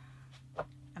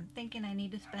 I'm thinking I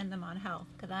need to spend them on health,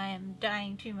 because I am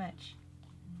dying too much.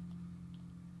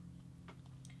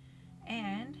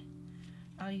 And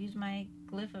I'll use my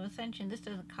Glyph of Ascension. This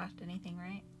doesn't cost anything,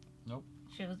 right? Nope.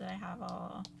 Shows that I have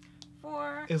all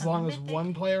 4. As of long as mythic.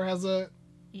 one player has a...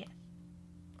 Yes.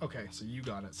 Okay, so you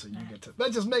got it, so you get to...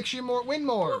 That just makes you win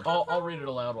more! I'll read it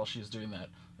aloud while she's doing that.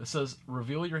 It says,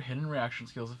 reveal your hidden reaction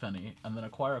skills, if any, and then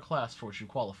acquire a class for which you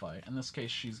qualify. In this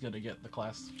case, she's going to get the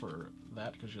class for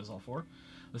that, because she has all 4.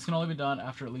 This can only be done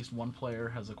after at least one player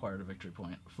has acquired a victory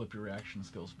point. Flip your reaction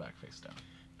skills back face down.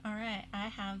 Alright, I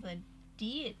have the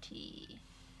Deity.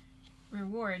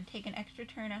 Reward, take an extra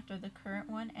turn after the current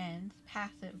one ends.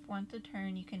 Passive, once a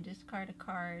turn you can discard a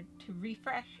card to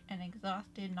refresh an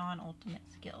exhausted non-ultimate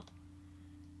skill.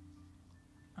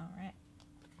 Alright.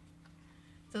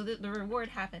 So the reward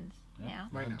happens now.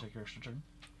 Right now. Take your extra turn.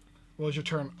 What was your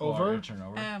turn Oh, over? your turn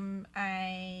over.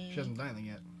 She hasn't done anything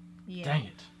yet. Yeah. Dang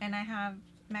it. And I have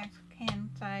max hand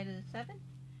size is 7?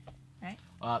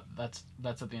 That's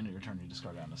at the end of your turn. You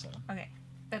discard down to 7. Okay.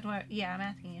 That's what, yeah, I'm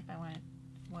asking if I want,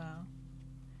 well,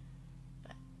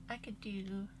 but I could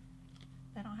do,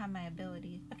 I don't have my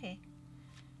abilities. Okay.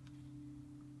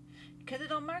 Because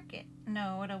it'll mark it.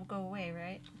 No, it'll go away,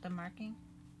 right? The marking?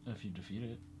 If you defeat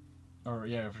it. Or,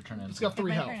 yeah, if your turn ends. It's got 3 If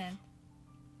my health. turn ends.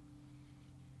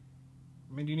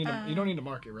 I mean, you don't need to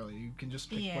mark it, really. You can just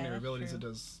pick Yeah, one of your that's abilities true. that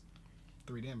does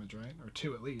 3 damage, right? Or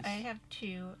 2 at least. I have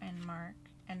 2 and mark,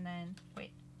 and then,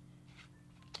 wait.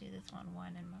 Do this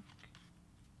one and mark.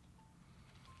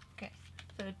 Okay,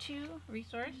 so 2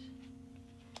 resource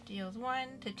deals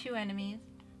 1 to 2 enemies,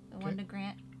 the 1 to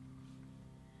Grant,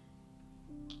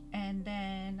 and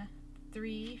then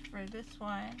 3 for this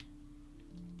one.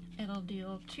 It'll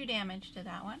deal 2 damage to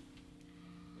that one.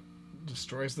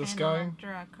 Destroys this and guy. I'll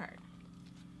draw a card.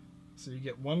 So you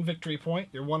get 1 victory point.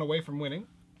 You're 1 away from winning.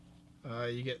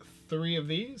 You get 3 of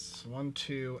these. 1,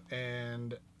 2,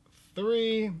 and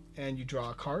 3. And you draw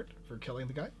a card for killing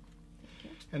the guy.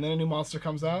 And then a new monster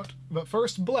comes out. But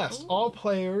first, Blessed. Ooh. All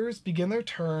players begin their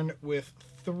turn with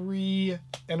 3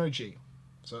 energy.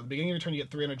 So at the beginning of your turn, you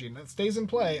get 3 energy. And that stays in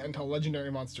play until a legendary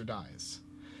monster dies.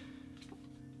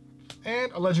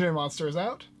 And a legendary monster is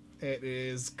out. It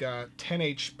is got 10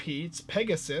 HP. It's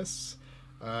Pegasus.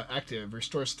 Active.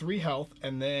 Restores 3 health.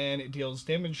 And then it deals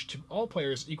damage to all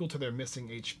players equal to their missing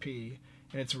HP.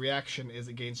 And its reaction is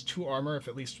it gains 2 armor if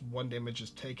at least 1 damage is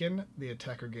taken. The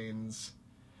attacker gains...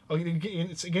 Oh,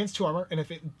 it's against 2 armor, and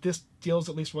if this deals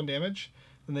at least 1 damage,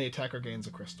 then the attacker gains a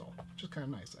crystal, which is kind of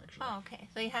nice, actually. Oh, okay.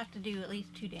 So you have to do at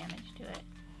least 2 damage to it.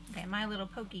 Okay, my little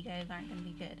pokey guys aren't going to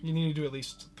be good. You need to do at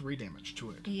least 3 damage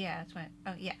to it. Yeah, that's what...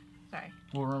 Oh, yeah. Sorry.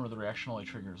 Well, remember, the reaction only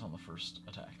triggers on the first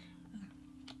attack.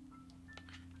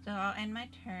 So I'll end my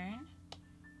turn,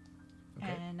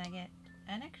 Okay. and I get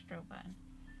an extra one.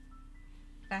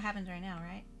 That happens right now,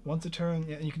 right? Once a turn,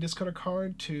 yeah, and you can discard a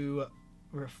card to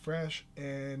refresh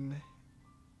an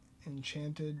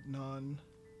enchanted non...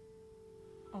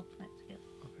 Ultimate skill.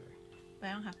 Okay. But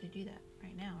I don't have to do that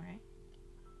right now, right?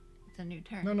 It's a new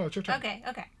turn. No, it's your turn. Okay,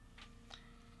 okay.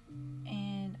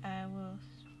 And I will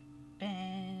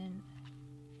spend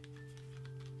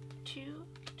 2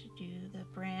 to do the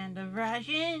Brand of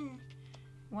Rajin.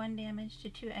 1 damage to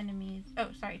 2 enemies.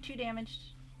 Oh, sorry, 2 damage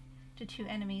to 2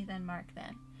 enemies and mark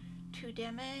then. 2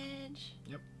 damage.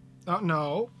 Oh,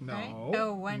 no. Right?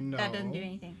 Oh, 1. No. That doesn't do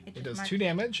anything. It just does marks 2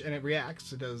 damage, and it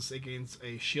reacts. It gains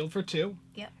a shield for 2.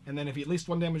 Yep. And then if at least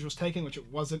 1 damage was taken, which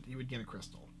it wasn't, you would gain a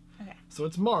crystal. Okay. So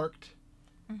it's marked.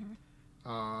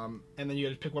 Mm-hmm. And then you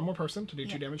had to pick 1 more person to do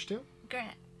 2 Yep. damage to.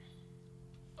 Grant.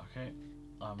 Okay.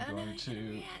 I'm Oh, no, going I to... didn't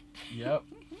react. Yep.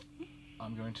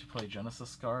 I'm going to play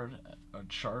Genesis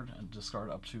Shard, and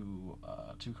discard up to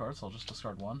 2 cards. So I'll just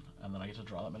discard 1, and then I get to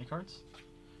draw that many cards.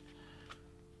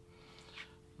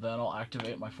 Then I'll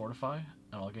activate my Fortify,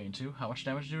 and I'll gain 2. How much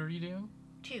damage are you doing?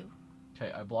 2.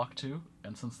 Okay, I block 2,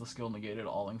 and since the skill negated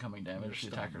all incoming damage, You're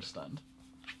the attacker's stunned.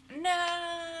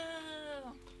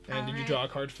 No! And did you draw a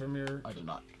card from your... I did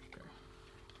not. Okay.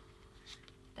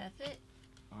 That's it.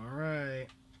 All right.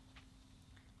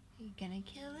 You gonna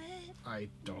kill it? I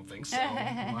don't think so.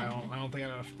 I don't think I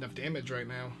have enough damage right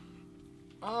now.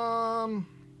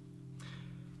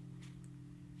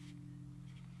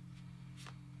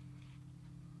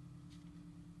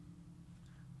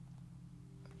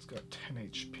 It's got 10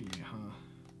 HP, huh?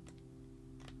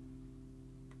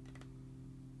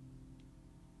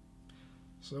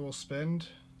 So we'll spend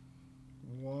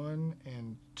 1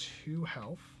 and 2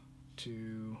 health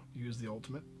to use the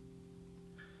ultimate,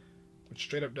 which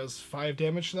straight up does 5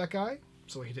 damage to that guy.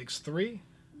 So he takes 3.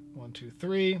 1, 2,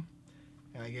 3.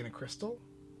 And I gain a crystal.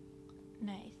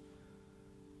 Nice.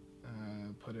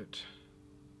 Put it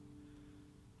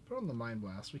on the Mind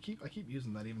Blast. I keep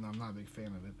using that even though I'm not a big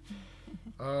fan of it.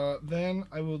 Then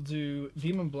I will do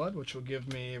Demon Blood, which will give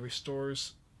me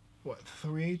restores what, 2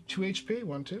 HP,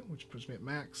 1, 2, which puts me at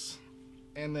max.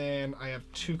 And then I have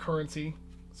 2 currency,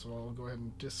 so I'll go ahead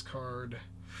and discard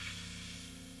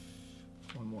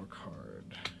 1 more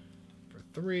card for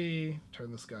 3.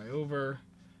 Turn this guy over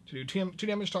to do 2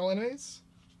 damage to all enemies.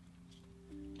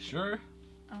 Sure.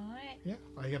 Alright. Yeah,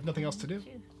 I have nothing else to do.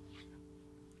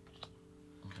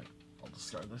 Okay, I'll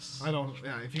discard this. I don't.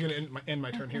 Yeah, if you're gonna end my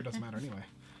turn here, it doesn't matter anyway.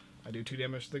 I do 2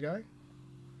 damage to the guy.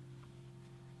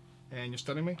 And you're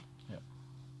stunning me? Yep.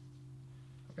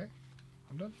 Okay,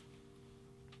 I'm done.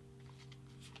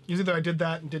 Either I did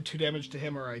that and did 2 damage to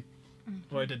him, or I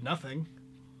did nothing.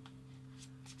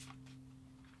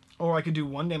 Or I could do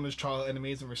 1 damage to all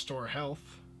enemies and restore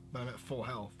health, but I'm at full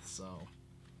health, so.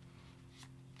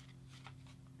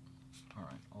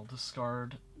 Alright, I'll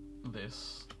discard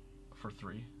this for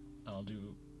 3. I'll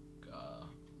do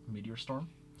Meteor Storm.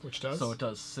 Which does? So it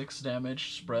does 6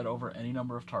 damage spread over any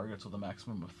number of targets with a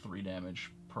maximum of 3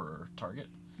 damage per target.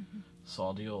 So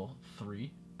I'll deal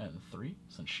 3 and 3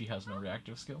 since she has no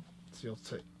reactive skill. So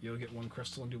you'll get 1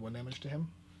 crystal and do 1 damage to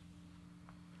him.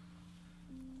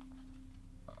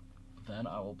 Then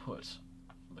I will put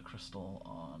the crystal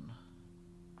on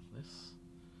this.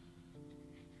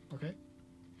 Okay.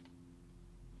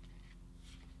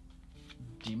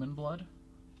 Demon Blood,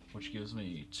 which gives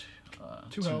me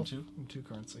 2 health and 2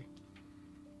 currency.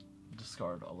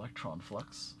 Discard Electron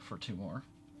Flux for 2 more.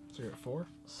 So you're at 4.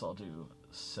 So I'll do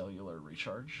Cellular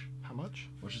Recharge. How much?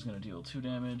 Which is going to deal 2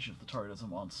 damage. If the target is a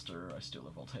monster, I steal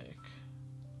their Voltaic.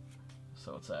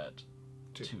 So it's at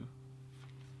 2.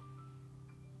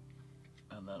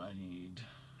 And then I need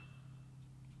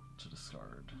to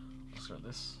discard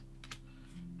this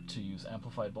to use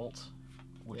Amplified Bolt,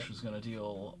 which is going to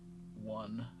deal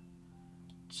 1,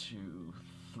 2,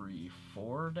 3,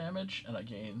 4 damage, and I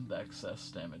gain the excess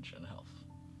damage and health.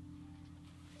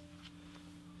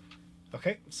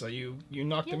 Okay, so you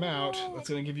knocked him out. That's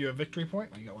going to give you a victory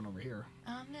point. Oh, you got 1 over here.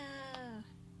 Oh no.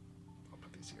 I'll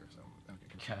put these here. So I don't get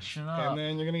confused. Cashing up. And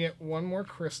then you're going to get 1 more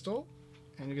crystal,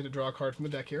 and you get to draw a card from the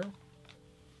deck here.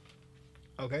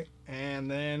 Okay, and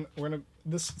then we're going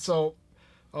to... So,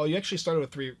 you actually started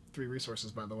with 3 resources,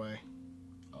 by the way.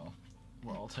 Oh,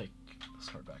 well, I'll take this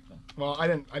card back then. Well, I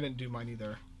didn't do mine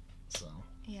either, so...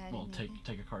 Yeah, I Well, didn't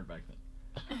take a card back then.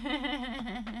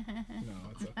 No,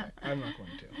 it's okay. I'm not going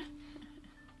to.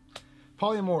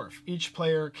 Polymorph. Each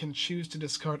player can choose to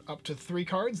discard up to 3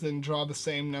 cards, then draw the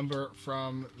same number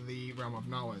from the Realm of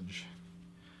Knowledge.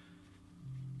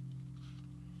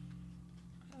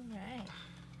 Alright.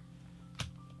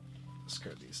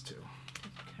 Discard these 2.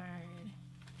 Discard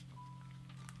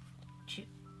 2.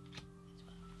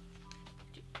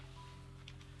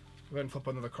 Go ahead and flip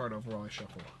another card over while I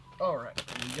shuffle. Alright,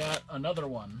 we got another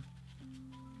one.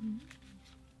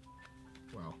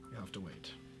 Well, you'll have to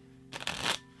wait.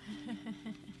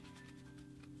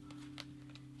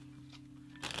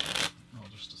 I'll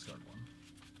just discard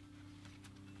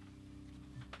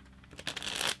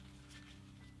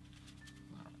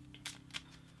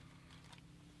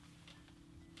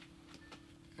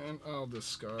 1. And I'll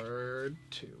discard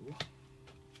 2.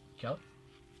 Count?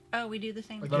 Oh, we do the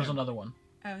same thing. There's another one.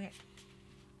 Okay.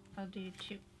 I'll do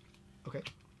 2. Okay.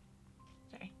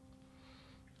 Sorry.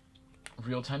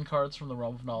 Reveal 10 cards from the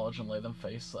Realm of Knowledge and lay them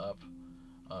face up.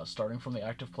 Starting from the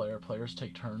active player, players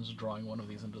take turns drawing 1 of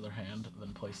these into their hand,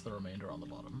 then place the remainder on the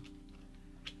bottom.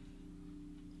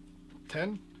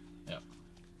 10? Yep.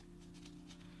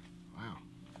 Wow.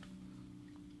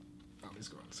 Oh, these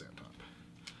go on the sand top.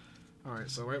 Alright,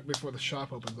 so right before the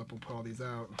shop opens up, we'll put all these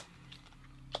out.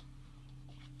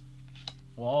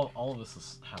 Well, all of this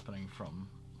is happening from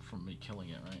me killing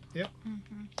it, right? Yep.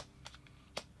 Mm-hmm.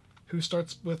 Who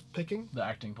starts with picking? The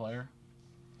acting player.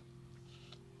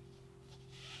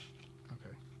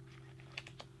 Okay.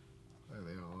 There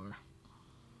they all are.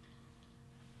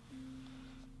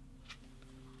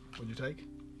 What'd you take?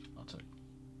 I'll take.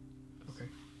 Okay.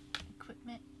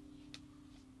 Equipment.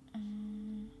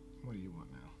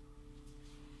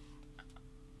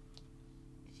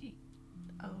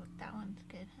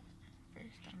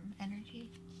 energy.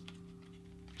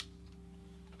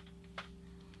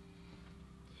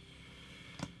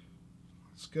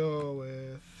 Let's go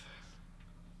with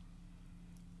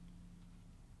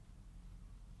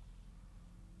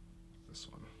this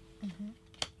one.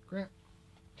 Grant.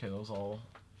 Okay, those all.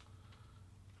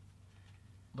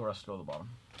 The rest go to the bottom.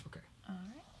 Okay. All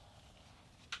right.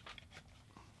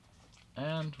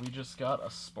 And we just got a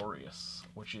Sporius,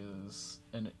 which is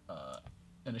an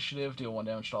initiative, deal 1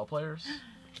 damage to all players.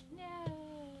 No.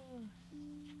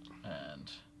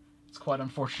 And it's quite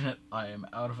unfortunate I am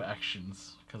out of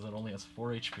actions because it only has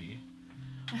 4 HP.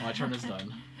 My turn is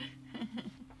done.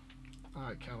 All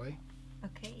right, Kelly.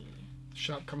 Okay.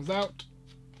 Shop comes out.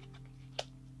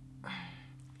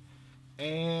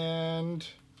 And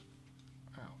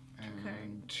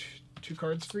two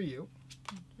cards for you.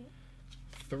 Okay.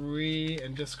 3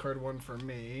 and discard 1 for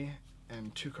me,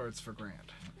 and 2 cards for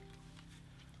Grant.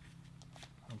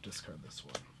 I'll discard this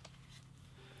one.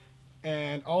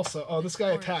 And also, oh, this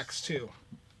guy attacks too.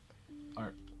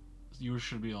 Alright. You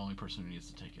should be the only person who needs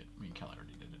to take it. Me and Callie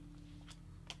already did it.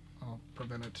 I'll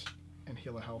prevent it and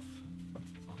heal a health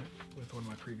Okay. with one of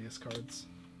my previous cards.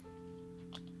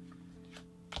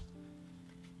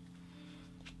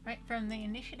 Right, from the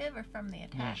initiative or from the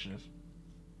attack? Initiative.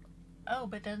 Oh,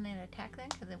 but doesn't it attack then?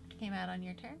 Because it came out on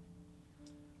your turn?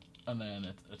 And then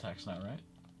it attacks now, right?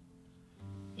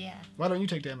 Yeah. Why don't you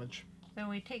take damage? So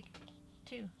we take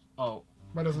 2. Oh,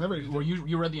 Why doesn't everybody do well,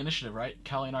 you read the initiative, right?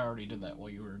 Callie and I already did that while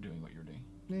you were doing what you were doing.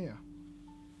 Yeah.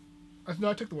 No,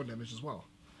 I took the 1 damage as well.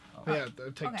 Oh. Yeah, I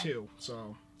take Okay. 2.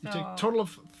 So you So- take total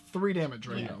of 3 damage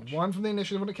right Yeah. now. 1 from the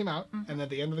initiative when it came out, Mhm. and at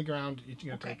the end of the ground, you're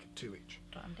going to Okay. take 2 each.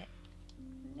 So I'm dead.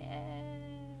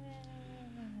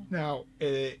 Now,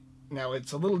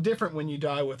 it's a little different when you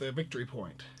die with a victory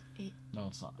point. No,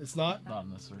 it's not. It's not? Not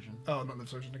in this version. Oh, not in the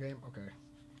version of the game? Okay.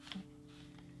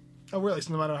 Oh, really?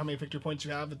 So no matter how many victory points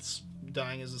you have, it's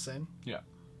dying is the same? Yeah.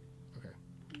 Okay.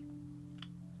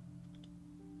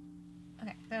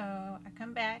 Okay, so I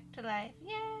come back to life.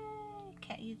 Yay!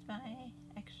 Can't use my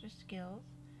extra skills.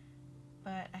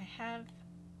 But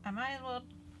I might as well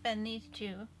spend these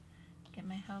 2. Get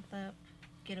my health up.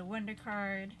 Get a wonder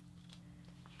card.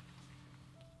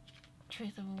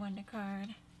 Trace of a wonder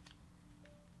card.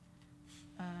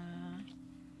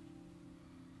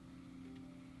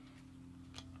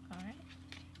 Alright.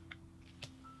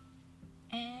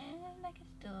 And I can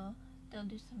still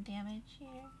do some damage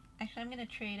here. Actually, I'm gonna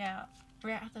trade out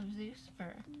Wrath of Zeus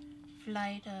for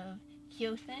Flight of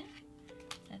Hyothin.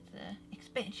 That's the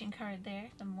expansion card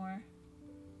there. Some more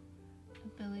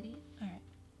abilities. Alright.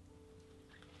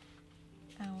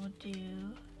 I will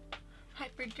do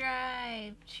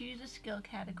Hyperdrive. Choose a skill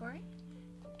category.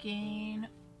 Gain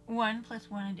 1 +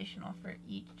 1 additional for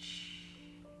each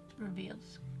revealed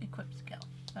equipped skill.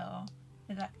 So,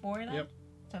 is that 4 then? Yep.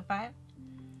 So 5?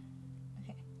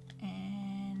 Okay.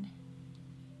 And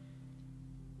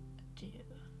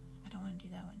I don't want to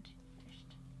do that one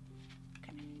first.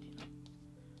 Okay.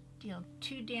 Deal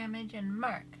 2 damage and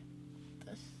mark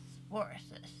the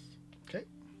Sporius. Okay.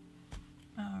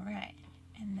 Alright.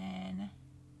 And then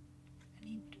I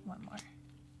need 1 more.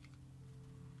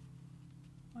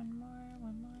 1 more.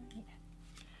 Yeah.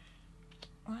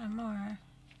 1 more.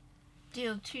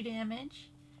 Deal 2 damage.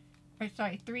 Or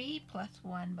sorry, 3 +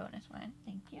 1 bonus 1.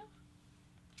 Thank you.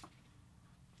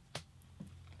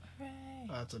 Hooray.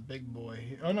 That's a big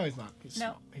boy. Oh, no, he's not. He's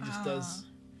No. small. He just does...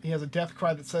 He has a death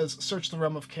cry that says, search the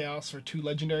realm of chaos for 2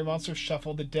 legendary monsters,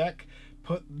 shuffle the deck,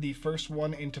 put the first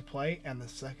one into play, and the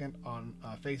second on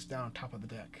face down on top of the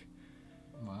deck.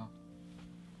 Wow.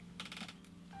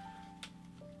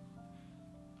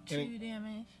 2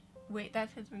 damage. Wait,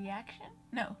 that's his reaction?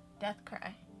 No, death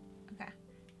cry. Okay.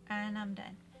 And I'm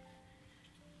done.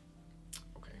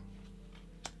 Okay.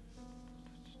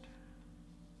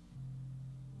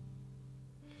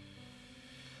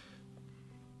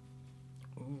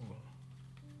 Ooh.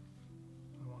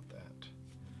 I want that.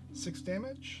 6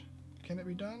 damage? Can it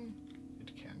be done?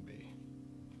 It can be.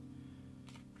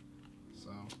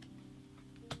 So,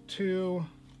 2,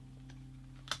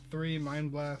 3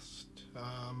 Mind Blast.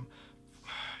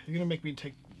 You're gonna make me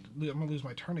take... I'm gonna lose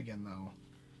my turn again, though.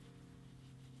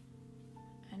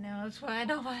 I know, that's why I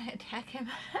don't want to attack him.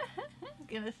 I'm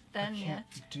gonna stun I you.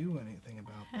 can't do anything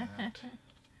about that.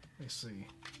 Let me see.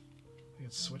 I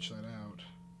can switch that out.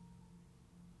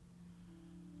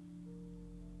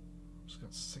 Just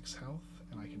got 6 health,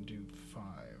 and I can do 5.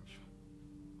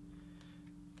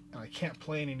 And I can't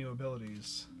play any new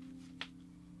abilities.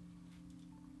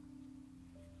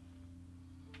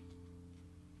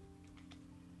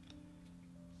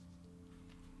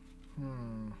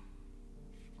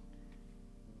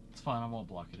 fine. I won't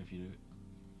block it if you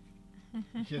do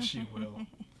it. Yes, you will.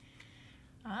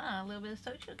 Ah, a little bit of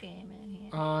social game in here.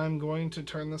 I'm going to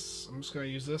turn this. I'm just going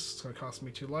to use this. It's going to cost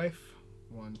me 2 life.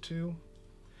 1, 2.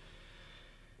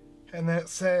 And then it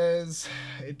says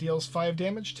it deals 5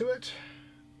 damage to it.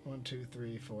 1, 2,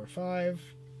 3, 4, 5.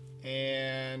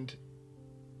 And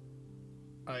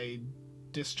I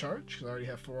discharge because I already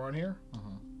have 4 on here.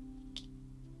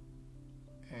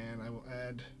 And I will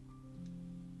add.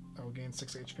 I will gain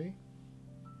 6 HP.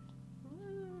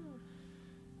 Ooh.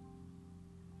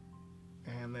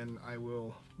 And then I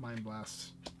will Mind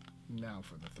Blast now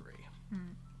for the 3.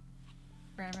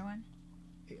 For everyone?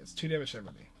 Yeah, it's 2 damage to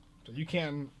everybody. So you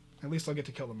can. At least I'll get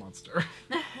to kill the monster.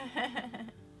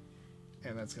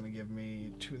 And that's going to give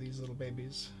me 2 of these little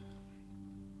babies.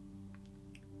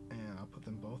 And I'll put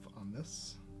them both on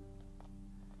this.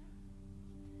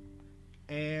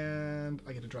 And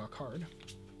I get to draw a card.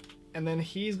 And then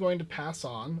he's going to pass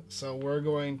on. So we're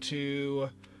going to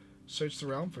search the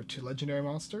realm for 2 legendary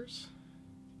monsters.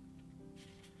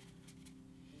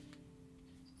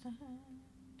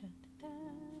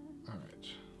 Alright,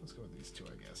 let's go with these 2,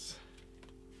 I guess.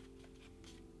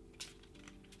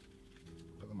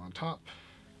 Put them on top.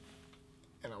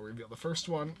 And I'll reveal the first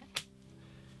one.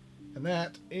 And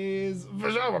that is...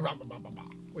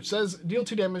 which says deal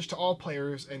 2 damage to all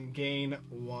players and gain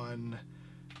 1...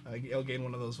 it'll gain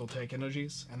 1 of those voltaic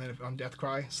energies. And then if on Death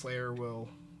Cry, Slayer will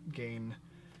gain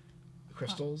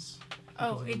crystals.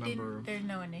 Oh, it didn't... There's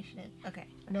no initiative. Okay.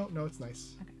 No, it's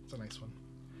nice. Okay. It's a nice one.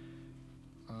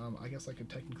 I guess I could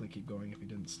technically keep going if you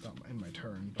didn't stop in my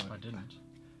turn, but... I didn't.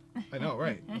 I know,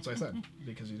 right. That's what I said.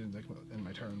 Because you didn't in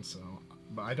my turn, so...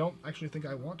 But I don't actually think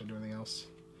I want to do anything else.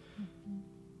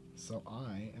 So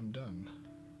I am done.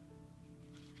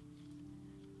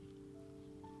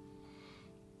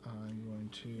 I'm going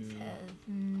to... It says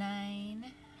 9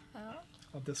 health.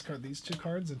 I'll discard these 2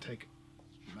 cards and take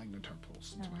Magnetar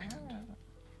Pulse into my hand.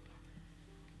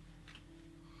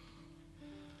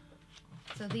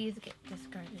 So these get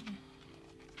discarded.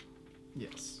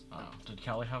 Yes. Did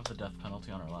Callie have the death penalty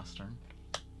on her last turn?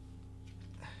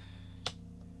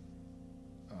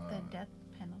 The death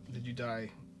penalty. Did you die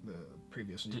the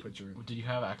previous when you put your... Did you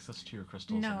have access to your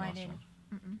crystals? No, on I last didn't.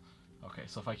 turn? Okay,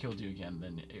 so if I killed you again,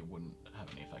 then it wouldn't have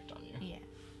any effect on you. Yeah.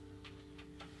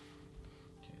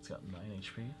 Okay, it's got 9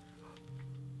 HP.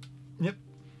 Yep.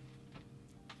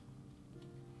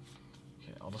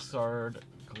 Okay, I'll discard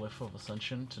Glyph of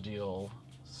Ascension to deal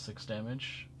 6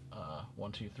 damage.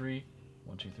 1, 2, 3.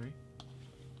 1, 2, 3.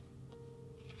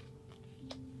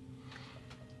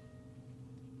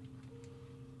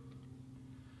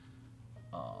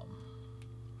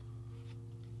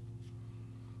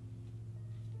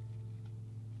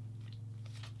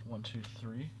 One, two,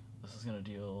 three. This is gonna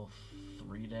deal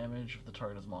 3 damage if the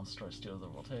target is monster I steal the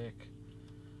voltaic.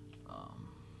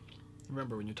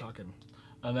 Remember when you're talking.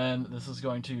 And then this is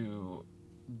going to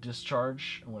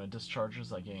discharge, and when it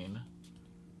discharges, I gain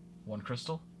 1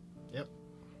 crystal. Yep.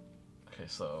 Okay,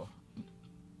 so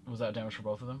was that damage for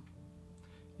both of them?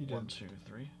 You did. 1, 2,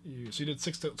 3. So you did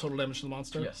 6 total damage to the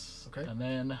monster? Yes. Okay. And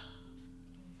then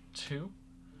 2.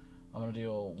 I'm gonna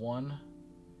deal 1,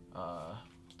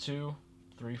 2,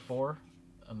 3, 4,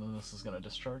 and then this is gonna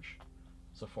discharge.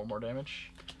 So 4 more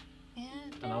damage. And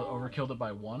I overkilled it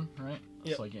by 1, right?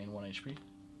 Yep. So I gain 1 HP.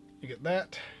 You get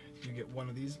that. You get 1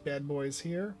 of these bad boys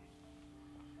here.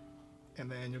 And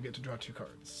then you'll get to draw 2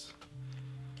 cards.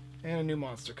 And a new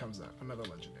monster comes out. Another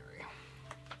legendary.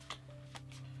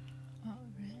 Alright.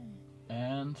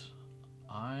 And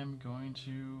I'm going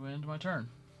to end my turn.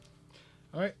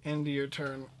 Alright, end of your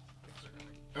turn.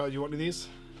 Oh, you want to do these?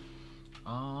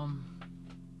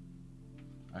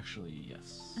 Actually,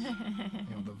 yes. You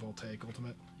know, the Voltaic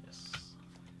Ultimate? Yes.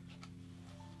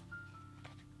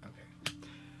 Okay.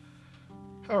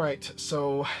 Alright,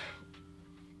 so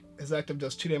his active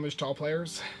does 2 damage to all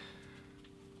players.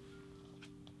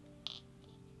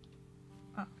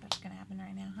 Oh, that's gonna happen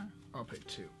right now, huh? I'll pay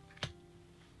 2.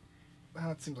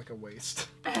 That seems like a waste.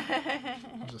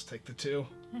 I'll just take the 2.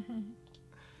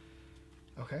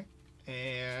 Okay.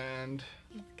 And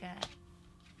He's got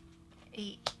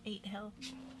 8 health.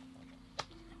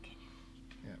 Okay.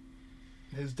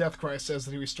 his death cry says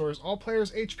that he restores all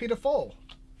players' HP to full.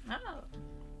 Oh.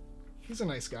 He's a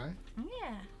nice guy.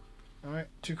 Yeah. Alright,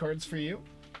 2 cards for you.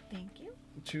 Thank you.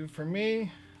 2 for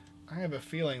me. I have a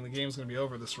feeling the game's going to be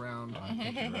over this round. I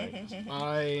think you're right.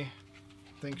 I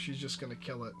think she's just going to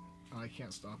kill it. I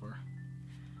can't stop her.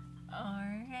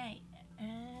 Alright.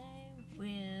 I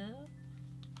will.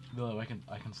 The only way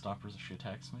I can stop her is if she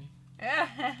attacks me.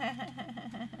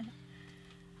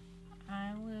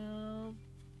 I will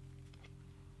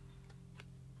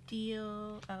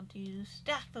I'll do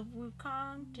Staff of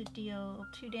Wukong to deal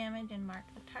 2 damage and mark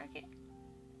the target.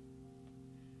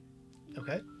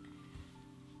 Okay.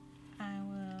 I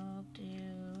will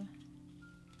do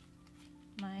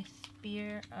my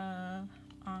Spear of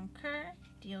Ankur,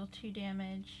 deal 2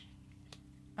 damage.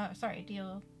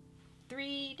 Deal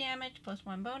 3 damage plus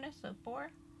 1 bonus, so 4.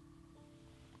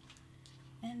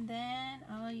 And then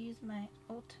I'll use my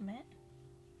ultimate.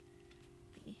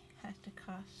 It has to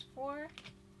cost 4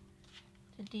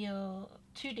 to deal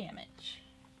 2 damage.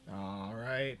 All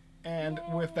right. And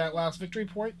with that last victory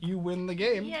point, you win the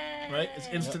game. Yay! Right? It's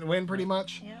instant win, pretty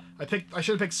much. Yep. I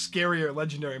should have picked scarier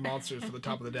legendary monsters for the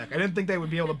top of the deck. I didn't think they would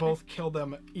be able to both kill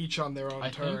them each on their own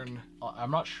turn.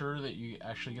 I'm not sure that you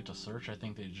actually get to search. I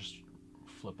think they just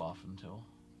flip off until.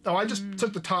 Oh, I just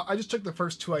took the top. I just took the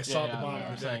first 2 I saw at the bottom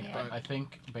I'm of the deck. saying, I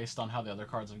think based on how the other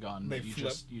cards have gone, They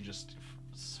you just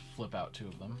flip out 2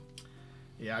 of them.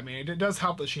 Yeah, I mean, it does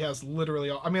help that she has literally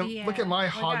all... I mean, look at my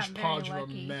hodgepodge of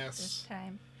a mess. This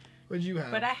time. What did you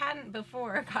have? But I hadn't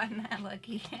before gotten that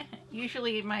lucky.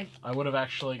 Usually I would have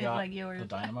actually got like yours. the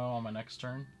Dynamo on my next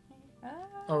turn.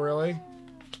 Oh, really?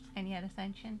 And you had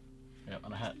Ascension? Yeah,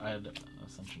 and I had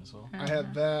Ascension as well. I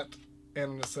had that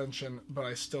and an Ascension, but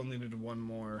I still needed one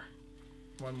more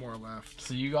left.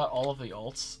 So you got all of the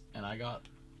alts, and I got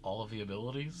all of the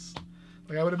abilities.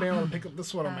 Like, I would have been able to pick up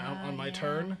this one on my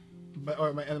turn, but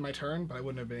end of my turn, but I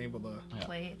wouldn't have been able to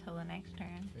play it till the next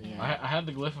turn. Yeah. I had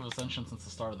the Glyph of Ascension since the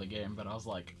start of the game, but I was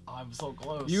like, oh, I'm so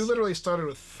close. You literally started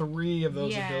with 3 of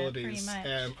those abilities, pretty much.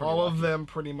 and all of them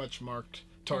pretty much marked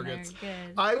targets.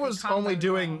 Good. I was only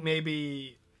doing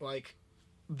maybe like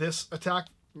this attack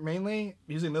mainly.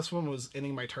 Using this one was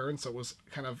ending my turn, so it was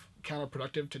kind of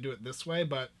counterproductive to do it this way,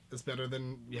 but it's better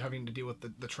than you having to deal with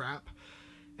the trap.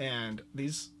 And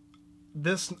this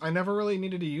I never really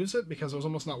needed to use it because it was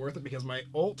almost not worth it, because my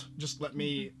ult just let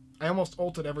me... I almost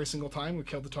ulted every single time we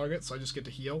killed the target, so I just get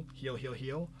to heal.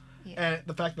 Yeah. And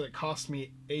the fact that it cost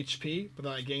me HP, but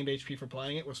then I gained HP for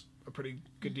playing it, was a pretty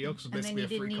good deal, because it was basically a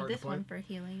free card to play. And then you didn't need this one for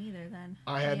healing either then.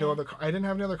 I had no other... I didn't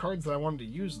have any other cards that I wanted to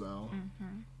use, though.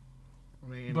 I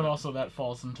mean, but also that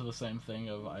falls into the same thing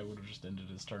of I would have just ended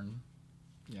his turn.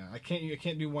 Yeah, I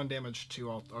can't do 1 damage to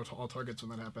all targets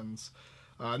when that happens.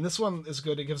 And this one is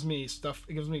good. It gives me stuff.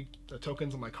 It gives me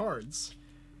tokens on my cards,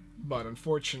 but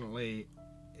unfortunately,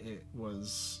 it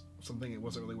was something it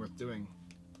wasn't really worth doing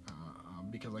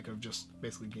because I could have just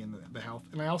basically gained the health.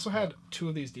 And I also had 2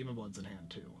 of these Demon Bloods in hand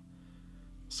too,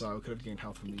 so I could have gained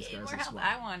health from these guys as well.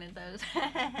 I wanted those.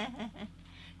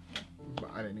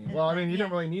 But I didn't need. Well, I mean, you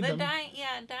don't really need them. Dying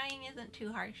isn't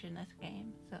too harsh in this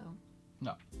game, so.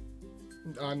 No.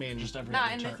 I mean, just every not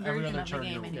other in turn. this Every version other of the turn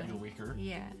game you're anyway. weaker.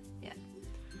 Yeah.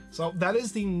 So that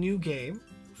is the new game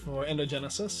for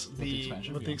Endogenesis,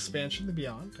 with the expansion, the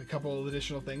Beyond. A couple of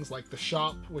additional things like the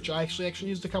shop, which I actually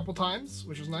used a couple times,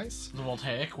 which was nice. The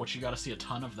Voltaic, which you got to see a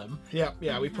ton of them.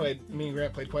 Yeah, we played. Me and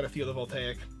Grant played quite a few of the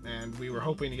Voltaic, and we were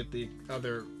hoping to get the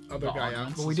other guy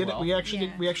out, but we did. We actually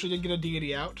did get a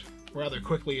deity out rather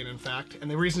quickly, and in fact, and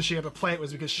the reason she had to play it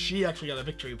was because she actually got a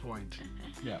victory point.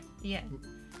 Yeah. Yeah.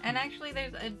 And actually,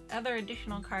 there's other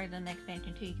additional cards in the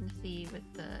expansion too. You can see with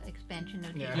the expansion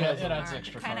of it adds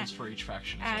extra cards for each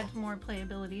faction. Adds more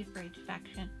playability for each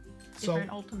faction. So,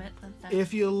 different ultimates and stuff.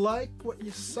 If you like what you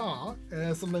saw, and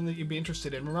that's something that you'd be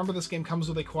interested in, remember this game comes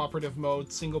with a cooperative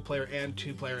mode, single player and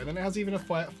 2 player, and then it has even a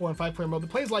 4 and 5 player mode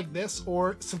that plays like this,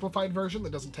 or simplified version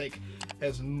that doesn't take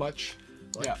as much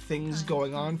things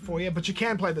going on for you, but you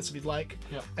can play this if you'd like.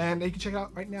 And you can check it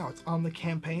out right now. It's on the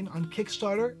campaign on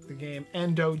Kickstarter, the game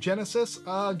Endogenesis,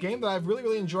 a game that I've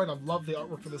really enjoyed. I've loved the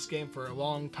artwork for this game for a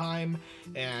long time,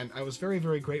 and I was very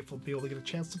grateful to be able to get a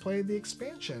chance to play the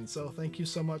expansion. So thank you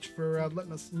so much for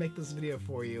letting us make this video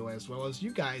for you, as well as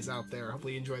you guys out there.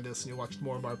 Hopefully you enjoyed this and you'll watch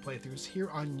more of our playthroughs here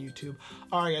on YouTube.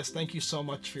 Alright guys, thank you so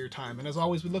much for your time, and as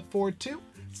always we look forward to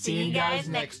seeing you guys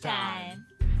next time.